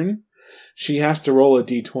turn, she has to roll a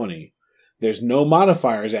d20. There's no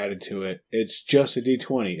modifiers added to it. It's just a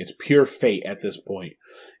d20. It's pure fate at this point.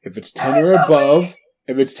 If it's 10 or above,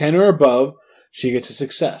 she gets a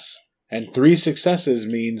success. And 3 successes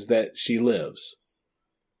means that she lives.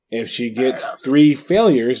 If she gets 3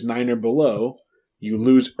 failures, 9 or below, you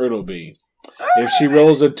lose Ertleby. If she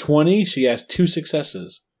rolls a 20, she has 2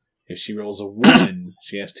 successes. If she rolls a 1,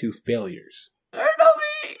 she has 2 failures.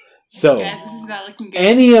 So, Guys, this is not looking good.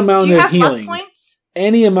 any amount Do you of have luck healing, points?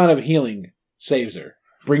 any amount of healing saves her,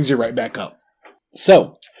 brings her right back up.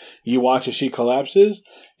 So, you watch as she collapses.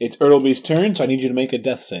 It's Ertleby's turn, so I need you to make a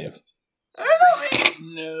death save.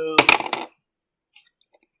 No.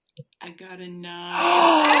 I got a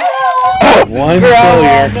 9. 1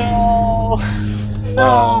 failure.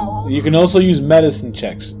 No. You can also use medicine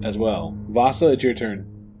checks as well. Vasa, it's your turn.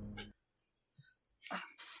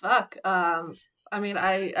 Fuck. I mean,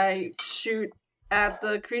 I shoot at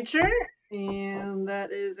the creature, and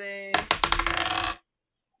that is a...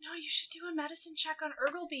 No, you should do a medicine check on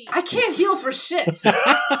Ertleby. I can't heal for shit.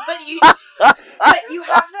 But you have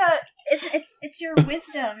it's your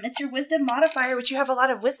wisdom. It's your wisdom modifier, which you have a lot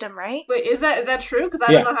of wisdom, right? Wait, is that true? Because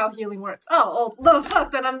I don't know how healing works. Oh, no,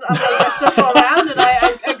 fuck. Then I'm like, I circle around and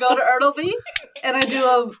I go to Ertleby and I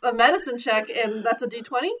do a medicine check, and that's a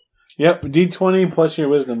d20. Yep, d20 plus your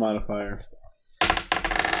wisdom modifier.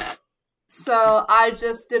 So I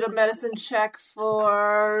just did a medicine check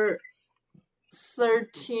for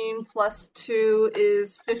 13 plus 2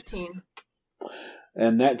 is 15.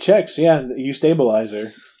 And that checks, you stabilize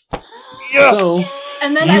her. Yes! So,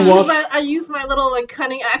 And then I use my little like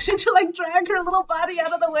cunning action to like drag her little body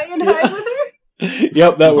out of the way and hide with her.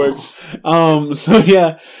 Yep, that works.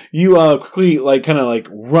 You quickly like kind of like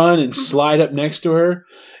run and slide up next to her,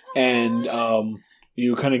 and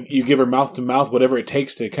you give her mouth to mouth, whatever it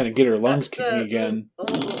takes to kind of get her lungs kicking again.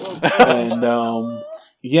 And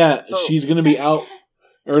she's gonna be out.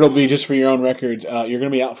 Ertleby, just for your own records, you're gonna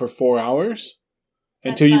be out for 4 hours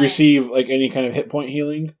until you receive like any kind of hit point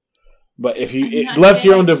healing. But if you left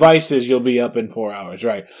your own devices, you'll be up in 4 hours,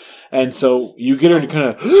 right? And so you get her to kind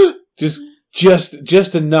of just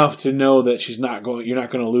enough to know that you're not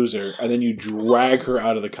going to lose her, and then you drag her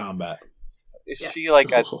out of the combat. Is she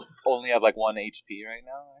like only at like 1 HP right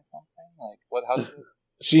now or something? Like what? How?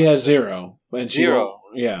 She has 0, and 0.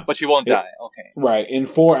 But she won't die. Okay. Right. In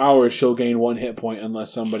 4 hours, she'll gain 1 hit point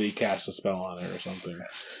unless somebody casts a spell on her or something.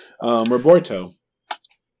 Roberto.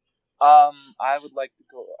 I would like to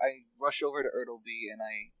go. I rush over to Ertleby and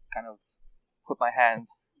I kind of put my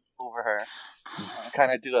hands over her. I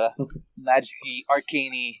kind of do a magic-y,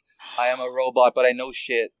 arcane-y, I am a robot, but I know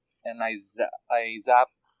shit. And I zap.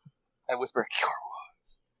 I whisper, "Cure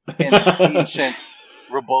wounds." In ancient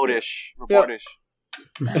robotish.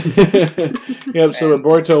 Yep. So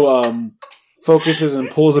Roberto focuses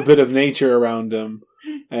and pulls a bit of nature around him.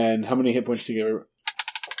 And how many hit points do you give her?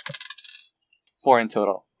 4 in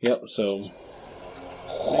total. Yep. So.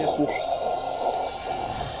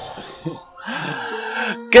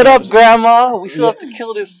 Get up, Grandma! We still have to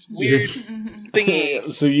kill this weird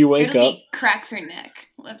thingy. So you wake up. Cracks her neck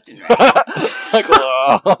left and right.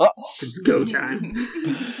 It's go time.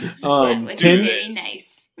 That was very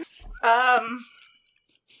nice.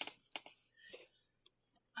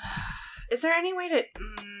 Is there any way to?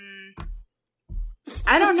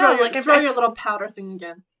 I don't know. Throw your little powder thing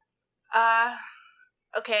again.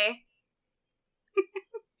 Okay.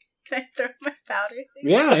 Can I throw my powder thing?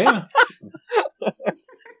 Yeah.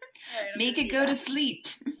 Make it go to sleep.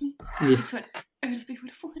 That's what Ertleby would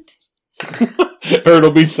have wanted.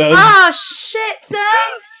 Ertleby says. Oh shit,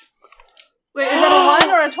 son! Wait, is that a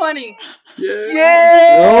 1 or a 20?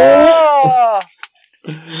 Yeah!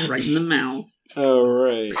 Right in the mouth. All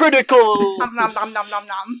right. Critical. Nom nom nom nom nom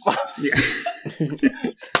nom. Yeah.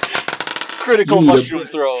 Critical mushroom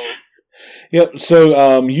throw. Yep.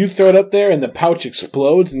 So you throw it up there, and the pouch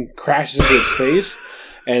explodes and crashes into its face.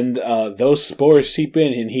 and those spores seep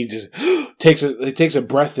in, and he just takes a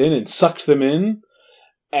breath in and sucks them in,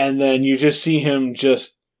 and then you just see him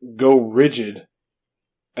just go rigid,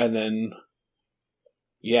 and then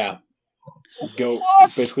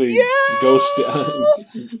basically ghost.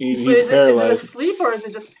 He's paralyzed. Is it asleep or is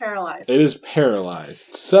it just paralyzed? It is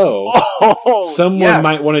paralyzed. So someone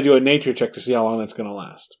might want to do a nature check to see how long that's going to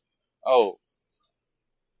last. Oh.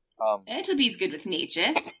 Ertlby's good with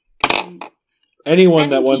nature.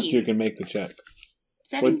 Anyone that wants to can make the check.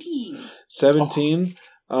 17. 17.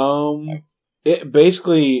 It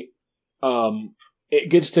basically, it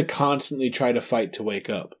gets to constantly try to fight to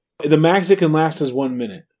wake up. The max it can last is 1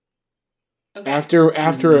 minute. Okay.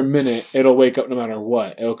 After a minute, it'll wake up no matter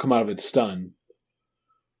what. It'll come out of its stun.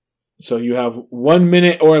 So you have 1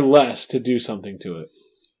 minute or less to do something to it.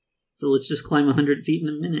 So let's just climb 100 feet in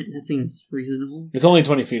a minute. That seems reasonable. It's only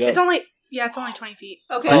 20 feet up. It's only 20 feet.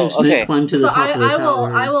 Okay. Okay. Climb to the top of the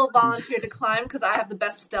tower. I will volunteer to climb because I have the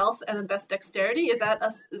best stealth and the best dexterity. Is that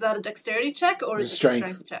a dexterity check or is it a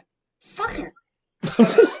strength check? Fucker.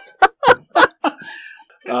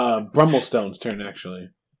 Brummelstone's turn, actually.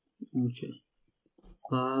 Okay.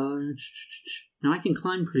 Now I can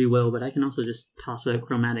climb pretty well, but I can also just toss a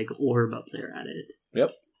chromatic orb up there at it.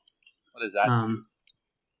 Yep. What is that? I'm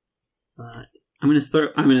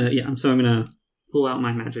gonna pull out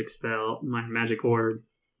my magic spell, my magic orb,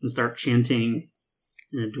 and start chanting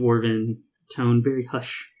in a dwarven tone, very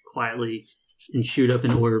quietly, and shoot up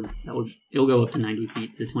an orb it'll go up to 90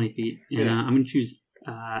 feet to 20 feet. And I'm gonna choose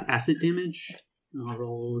acid damage. I'll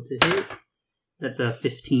roll to hit. That's a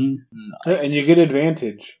 15. Nice. And you get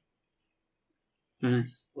advantage.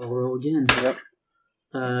 Nice. Well, roll again. Yep.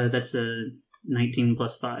 That's a 19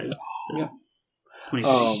 plus 5. So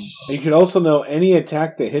 23. You should also know any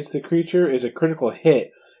attack that hits the creature is a critical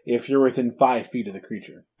hit if you're within 5 feet of the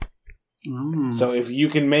creature. Oh. So if you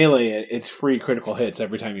can melee it, it's free critical hits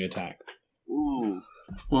every time you attack. Ooh.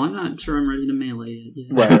 Well, I'm not sure I'm ready to melee it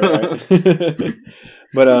yet. Right.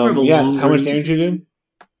 But how much damage you do?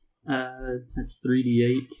 That's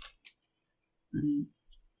 3d8.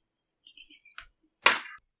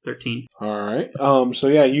 13. Alright.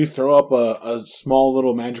 You throw up a small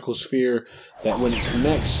little magical sphere that when it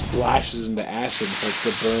connects splashes into acid and starts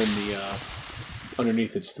to burn the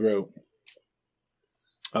underneath its throat.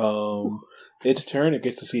 Its turn, it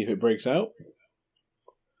gets to see if it breaks out.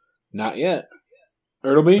 Not yet.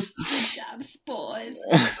 Ertlby? Good job, spores.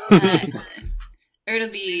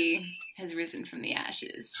 Ertlby has risen from the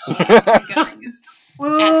ashes. She has a gun.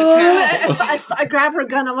 I grab her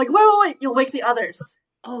gun. I'm like, wait, you'll wake the others.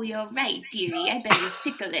 Oh, you're right, dearie. I better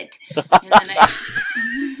sickle it. And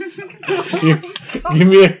then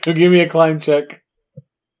give me a climb check.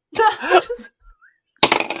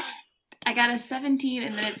 I got a 17,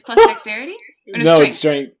 and then it's plus dexterity? No, it's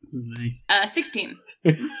strength. Nice. 16.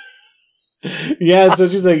 Yeah, so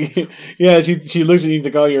she's like, she looks at you and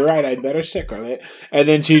like, oh, you're right, I'd better sickle it. And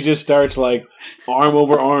then she just starts like, arm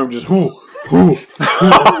over arm, just whoo.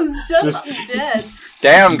 I was just dead.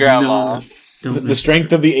 Damn, Grandma. No, the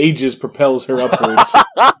strength of the ages propels her upwards.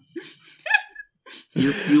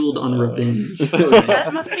 You're fueled on revenge.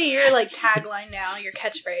 That must be your tagline now, your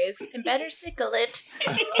catchphrase. And better sickle it.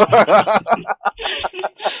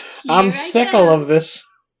 I'm sickle of this.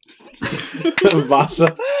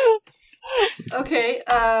 Vasa. Okay,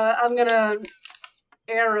 I'm gonna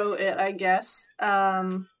arrow it, I guess.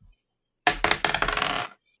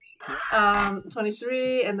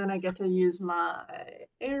 23, and then I get to use my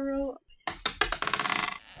arrow.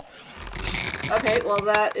 Okay, well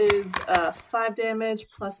that is 5 damage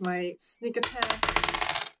plus my sneak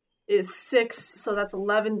attack is 6, so that's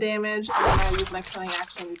 11 damage, and then I use my killing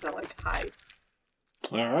action to hide.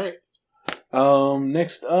 Alright.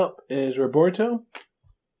 Next up is Roberto.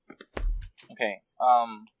 Okay.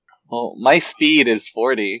 Well, my speed is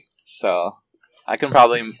 40, so I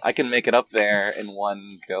can make it up there in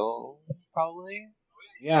one go, probably.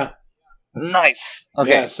 Yeah. Nice.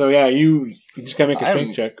 Okay. Yeah. So you just gotta make a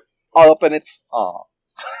strength check. All up in its. Oh.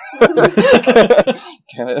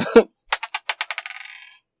 Damn it.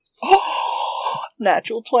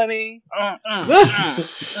 Natural 20.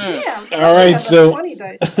 Damn, all right, so 20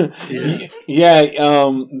 dice.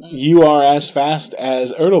 You are as fast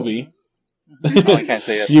as Ertlby. Oh, I can't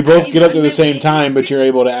say it. You both get up at the same time, but you're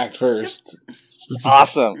able to act first.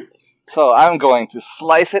 Awesome. So I'm going to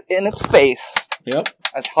slice it in its face. Yep.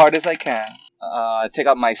 As hard as I can. I take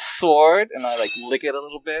out my sword and I lick it a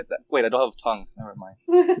little bit. Wait, I don't have tongues. Never mind.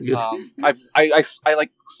 I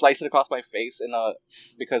slice it across my face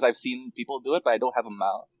because I've seen people do it, but I don't have a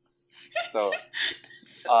mouth. So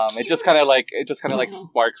it just kind of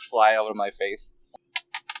sparks fly over my face.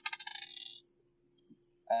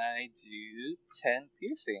 I do 10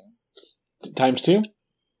 piercing. Times 2?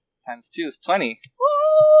 Times 2 is 20.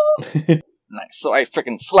 Nice. So I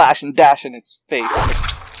freaking slash and dash in its face,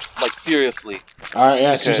 like furiously. Alright,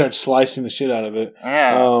 yeah, so you start slicing the shit out of it.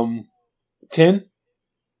 Yeah. 10?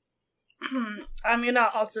 I'm gonna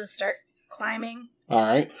also start climbing.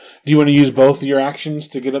 Alright. Do you want to use both of your actions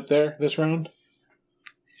to get up there this round?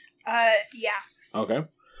 Yeah. Okay.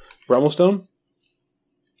 Brummelstone?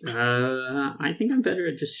 I think I'm better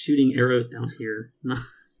at just shooting arrows down here.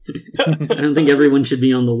 I don't think everyone should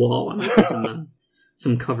be on the wall. I'm making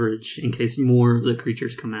some coverage in case more of the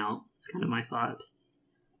creatures come out. It's kind of my thought.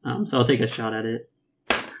 So I'll take a shot at it.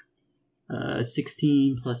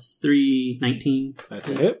 16 plus 3, 19. That's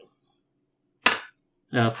a hit.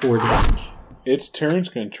 4 damage. Its turn's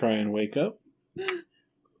going to try and wake up.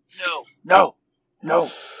 No.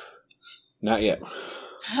 Not yet.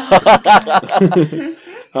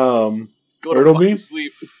 Go to Ertleby?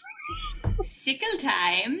 sleep. Sickle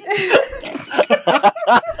time.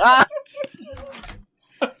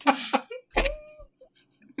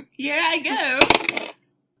 Here I go.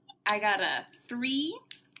 I got a 3,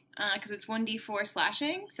 because it's 1d4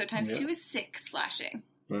 slashing, so times 2 is 6 slashing.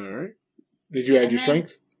 Alright. Did you add your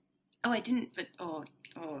strength? Oh, I didn't, but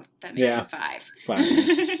that makes it 5. 5.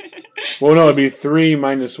 Well, no, it'd be 3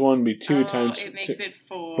 minus 1 would be 2 times... it makes it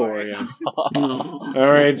 4. 4, yeah.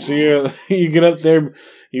 Alright, so you get up there,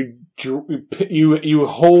 you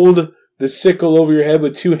hold the sickle over your head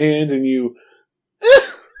with 2 hands, and you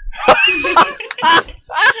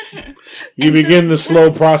begin the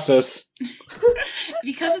slow process.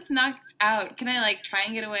 Because it's knocked out, can I, try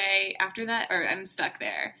and get away after that? Or I'm stuck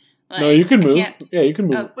there? No, you can move. Yeah, you can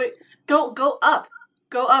move. Oh, wait, go up.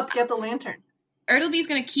 Go up, get the lantern. Ertleby's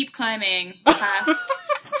gonna keep climbing past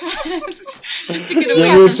just to get away.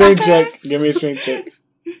 Give me a strength check. Give me a strength check.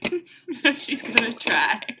 She's gonna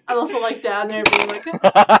try. I'm also down there being like,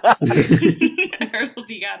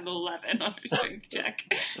 Ertleby got an 11 on her strength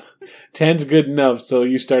check. 10's good enough, so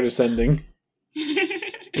you start ascending.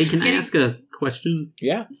 Hey, can I ask a question?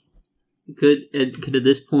 Yeah. Could at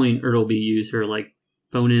this point Ertleby use her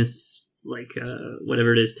bonus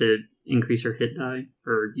whatever it is to increase her hit die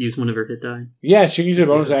or use one of her hit die? Yeah, she can use her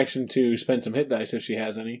bonus action to spend some hit dice if she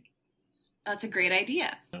has any. That's a great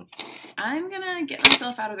idea. I'm gonna get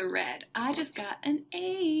myself out of the red. I just got an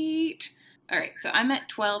 8. Alright, so I'm at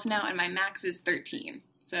 12 now and my max is 13.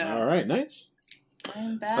 So alright, nice.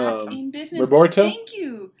 I'm back in business. Roberto? Thank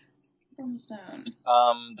you. Brimstone.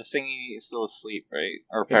 The thingy is still asleep, right?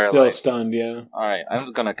 Or It's paralyzed. still stunned, yeah. Alright,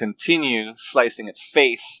 I'm gonna continue slicing its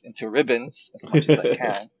face into ribbons as much as I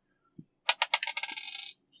can.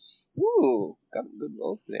 Ooh, got a good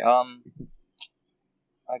roll today.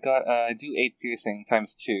 I do 8 piercing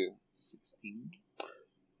times 2. 16.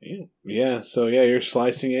 Yeah, so you're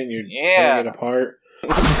slicing it and you're tearing it apart.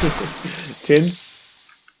 Tin?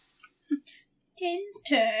 Tin's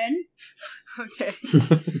turn. Okay.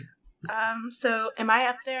 So am I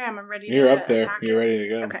up there? Am I ready to You're up there. attack You're it? ready to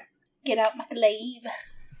go. Okay. Get out my glaive.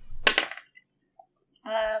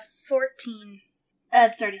 14.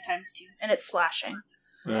 30 times 2. And it's slashing.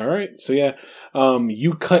 Alright, so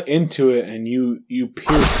you cut into it and you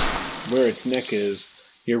pierce where its neck is.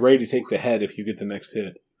 You're ready to take the head if you get the next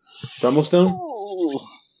hit. Brummelstone?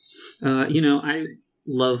 I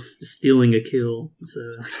love stealing a kill,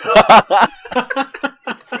 so...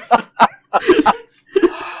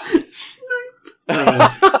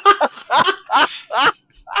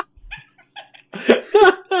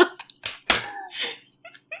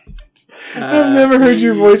 I've never heard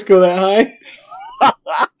your voice go that high.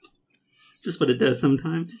 It's just what it does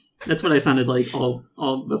sometimes. That's what I sounded like all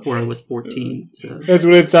before I was 14. So that's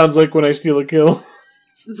what it sounds like when I steal a kill.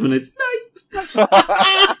 That's when it's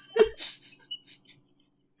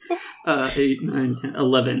 8, 9, 10,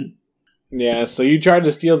 11. Yeah, so you tried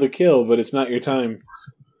to steal the kill, but it's not your time.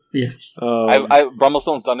 Yeah.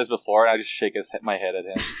 Brummelstone's done this before, and I just shake my head at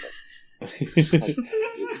him.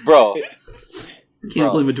 Bro.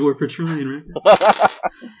 Can't blame a dwarf for trying, right?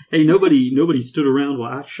 Hey, nobody stood around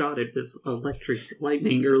while I shot it with electric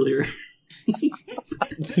lightning earlier.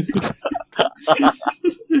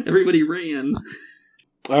 Everybody ran.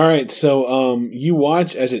 Alright, so you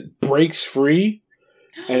watch as it breaks free,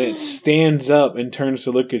 and it stands up and turns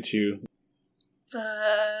to look at you. Fuck.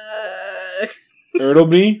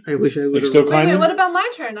 Ertleby? I wish I would have... Still climbing? Wait, what about my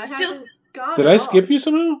turn? I haven't gone Did at I all. skip you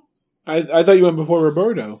somehow? I thought you went before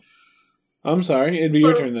Roberto. I'm sorry, it'd be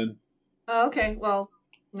your turn then. Oh, okay, well,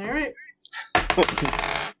 alright.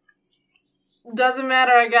 Doesn't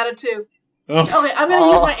matter, I got it too. Oh. Okay, I'm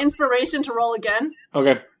gonna use my inspiration to roll again.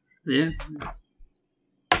 Okay. Yeah.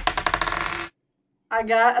 I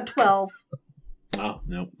got a 12. Oh,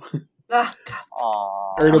 no. Ah,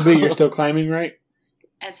 Ertleby, you're still climbing, right?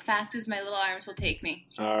 As fast as my little arms will take me.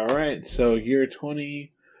 All right, so you're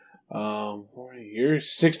 20. You're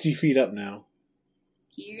 60 feet up now.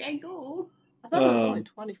 Here I go. I thought it was only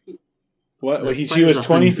 20 feet. What? The She was spider's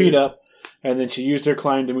 20 100. feet up, and then she used her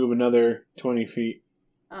climb to move another 20 feet.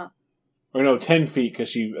 Oh. Or no, 10 feet because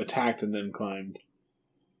she attacked and then climbed.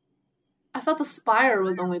 I thought the spire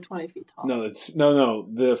was only 20 feet tall. No.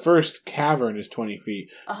 The first cavern is 20 feet.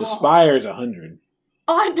 The Oh. spire is 100.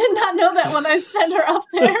 Oh, I did not know that when I sent her up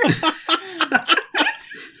there.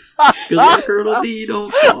 Good luck, Ertleby.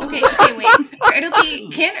 Don't fall. Okay, wait.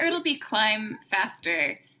 Can Ertleby climb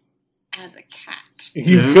faster as a cat?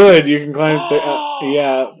 You could. You can climb.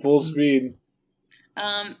 Full speed.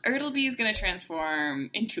 Ertleby is going to transform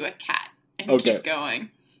into a cat and Okay. keep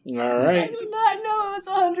going. All right. I did not know it was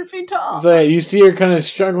 100 feet tall. So yeah, you see her kind of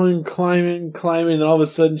struggling, climbing, and then all of a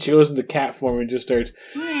sudden she goes into cat form and just starts.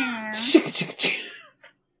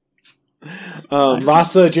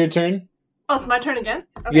 Vasa, it's your turn. Oh, it's my turn again?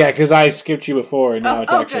 Okay. Yeah, because I skipped you before, and now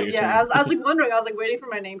it's actually good. your Yeah, turn. I was like wondering. I was like waiting for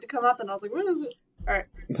my name to come up, and I was like, "What is it?" All right.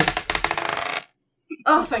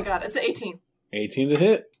 Oh, thank God! It's an 18. 18's a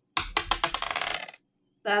hit.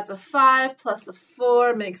 That's a 5 plus a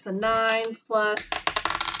 4 makes a 9 plus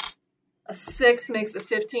a 6 makes a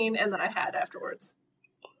 15, and then I had afterwards.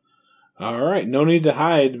 All right, no need to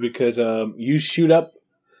hide because you shoot up,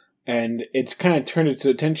 and it's kind of turned its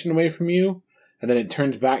attention away from you, and then it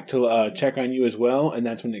turns back to check on you as well, and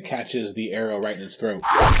that's when it catches the arrow right in its throat.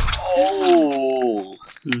 Oh,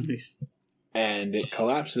 nice. And it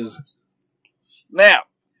collapses. Snap!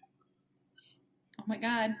 Oh my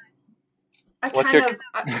God. I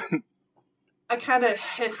kind of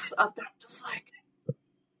hiss up there, just like.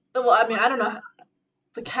 Well, I mean, I don't know.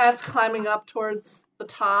 The cat's climbing up towards the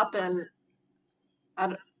top, and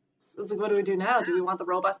it's like, what do we do now? Do we want the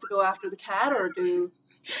robots to go after the cat, or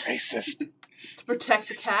Racist. to protect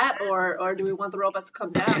the cat, or do we want the robots to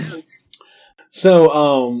come down? 'Cause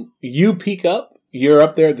So, you peek up. You're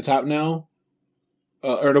up there at the top now,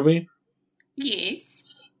 Ertleby. Yes.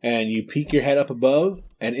 And you peek your head up above,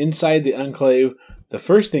 and inside the enclave, the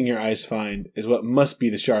first thing your eyes find is what must be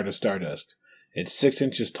the Shard of Stardust. It's 6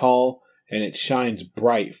 inches tall, and it shines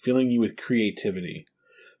bright, filling you with creativity.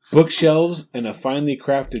 Bookshelves and a finely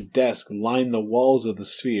crafted desk line the walls of the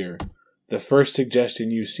sphere, the first suggestion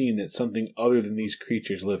you've seen that something other than these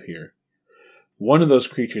creatures live here. One of those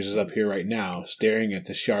creatures is up here right now, staring at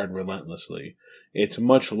the shard relentlessly. It's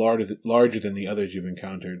much larger than the others you've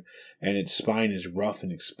encountered, and its spine is rough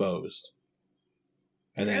and exposed.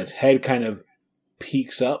 And then its head kind of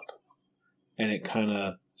peeks up, and it kind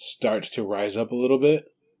of starts to rise up a little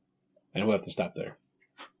bit, and we'll have to stop there.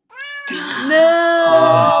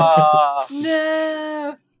 No!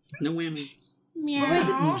 No! No whammy. Meow. Grab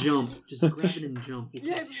it and jump. Just grab it and jump.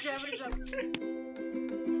 Yeah, just grab it and jump.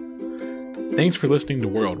 Thanks for listening to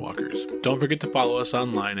World Walkers. Don't forget to follow us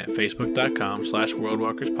online at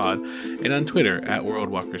facebook.com/WorldWalkersPod and on Twitter at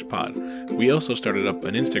WorldWalkersPod. We also started up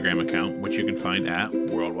an Instagram account, which you can find at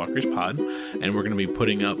WorldWalkersPod, and we're going to be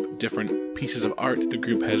putting up different pieces of art the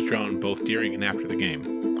group has drawn both during and after the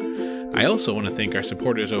game. I also want to thank our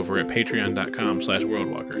supporters over at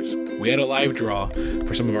patreon.com/WorldWalkers. We had a live draw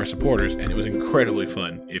for some of our supporters, and it was incredibly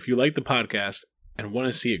fun. If you like the podcast and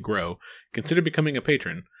want to see it grow, consider becoming a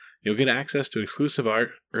patron. You'll get access to exclusive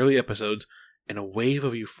art, early episodes, and a wave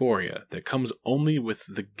of euphoria that comes only with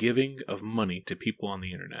the giving of money to people on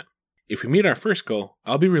the internet. If we meet our first goal,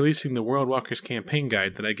 I'll be releasing the World Walkers campaign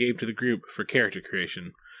guide that I gave to the group for character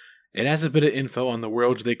creation. It has a bit of info on the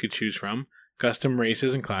worlds they could choose from, custom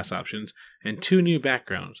races and class options, and 2 new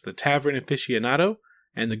backgrounds, the Tavern Aficionado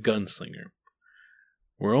and the Gunslinger.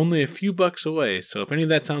 We're only a few bucks away, so if any of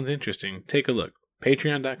that sounds interesting, take a look.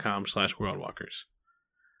 Patreon.com/WorldWalkers.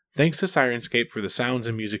 Thanks to Sirenscape for the sounds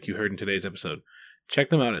and music you heard in today's episode. Check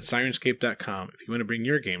them out at Sirenscape.com if you want to bring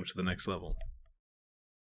your games to the next level.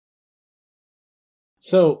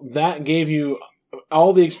 So that gave you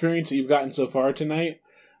all the experience that you've gotten so far tonight.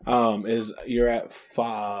 Is you're at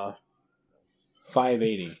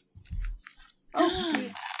 580.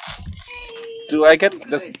 Do I get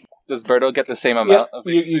does Birdo get the same amount? Yeah, Of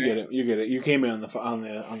you get it. You get it. You came in on the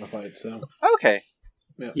fight, so okay.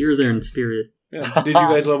 Yeah. You're there in spirit. Yeah. Did you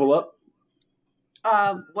guys level up?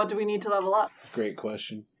 What do we need to level up? Great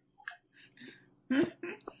question.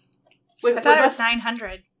 Was I thought it was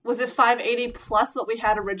 900. Was it 580 plus what we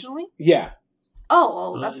had originally? Yeah.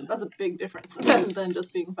 Oh, that's a big difference than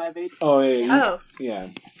just being 580. Oh, yeah. Oh. Yeah.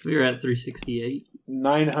 We were at 368.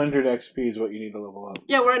 900 XP is what you need to level up.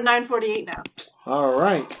 Yeah, we're at 948 now. All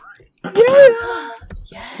right.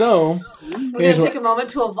 So, We're here's gonna take a moment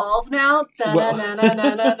to evolve now.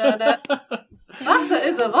 Da-na-na-na-na-na-na. Vasa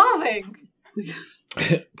is evolving.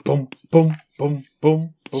 boom, boom, boom,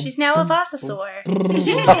 boom, boom. She's now a Vasasaur.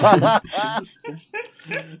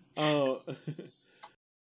 Oh.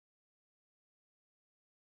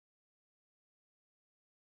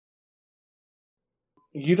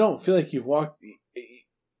 You don't feel like you've walked.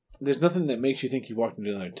 There's nothing that makes you think you've walked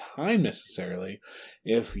into another time necessarily.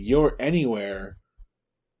 If you're anywhere,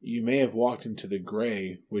 you may have walked into the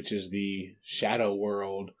Gray, which is the shadow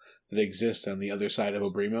world that exists on the other side of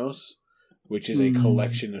Obrimos, which is a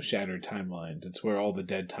collection of shattered timelines. It's where all the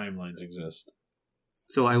dead timelines exist.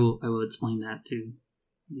 So I will explain that to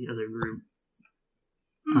the other group.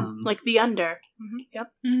 Like the under.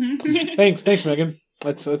 Yep. Thanks, Megan.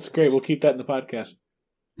 That's great. We'll keep that in the podcast.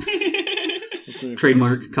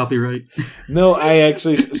 Trademark, copyright. No, I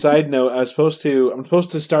actually. Side note: I'm supposed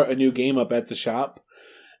to start a new game up at the shop,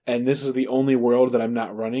 and this is the only world that I'm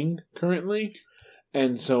not running currently.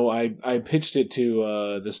 And so I pitched it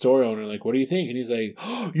to the store owner, like, what do you think? And he's like,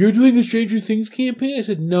 oh, you're doing a Stranger Things campaign? I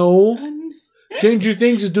said, no. Stranger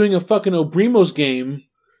Things is doing a fucking Obrimos game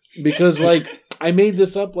because, like, I made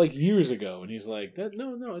this up, like, years ago. And he's like,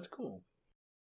 no, it's cool.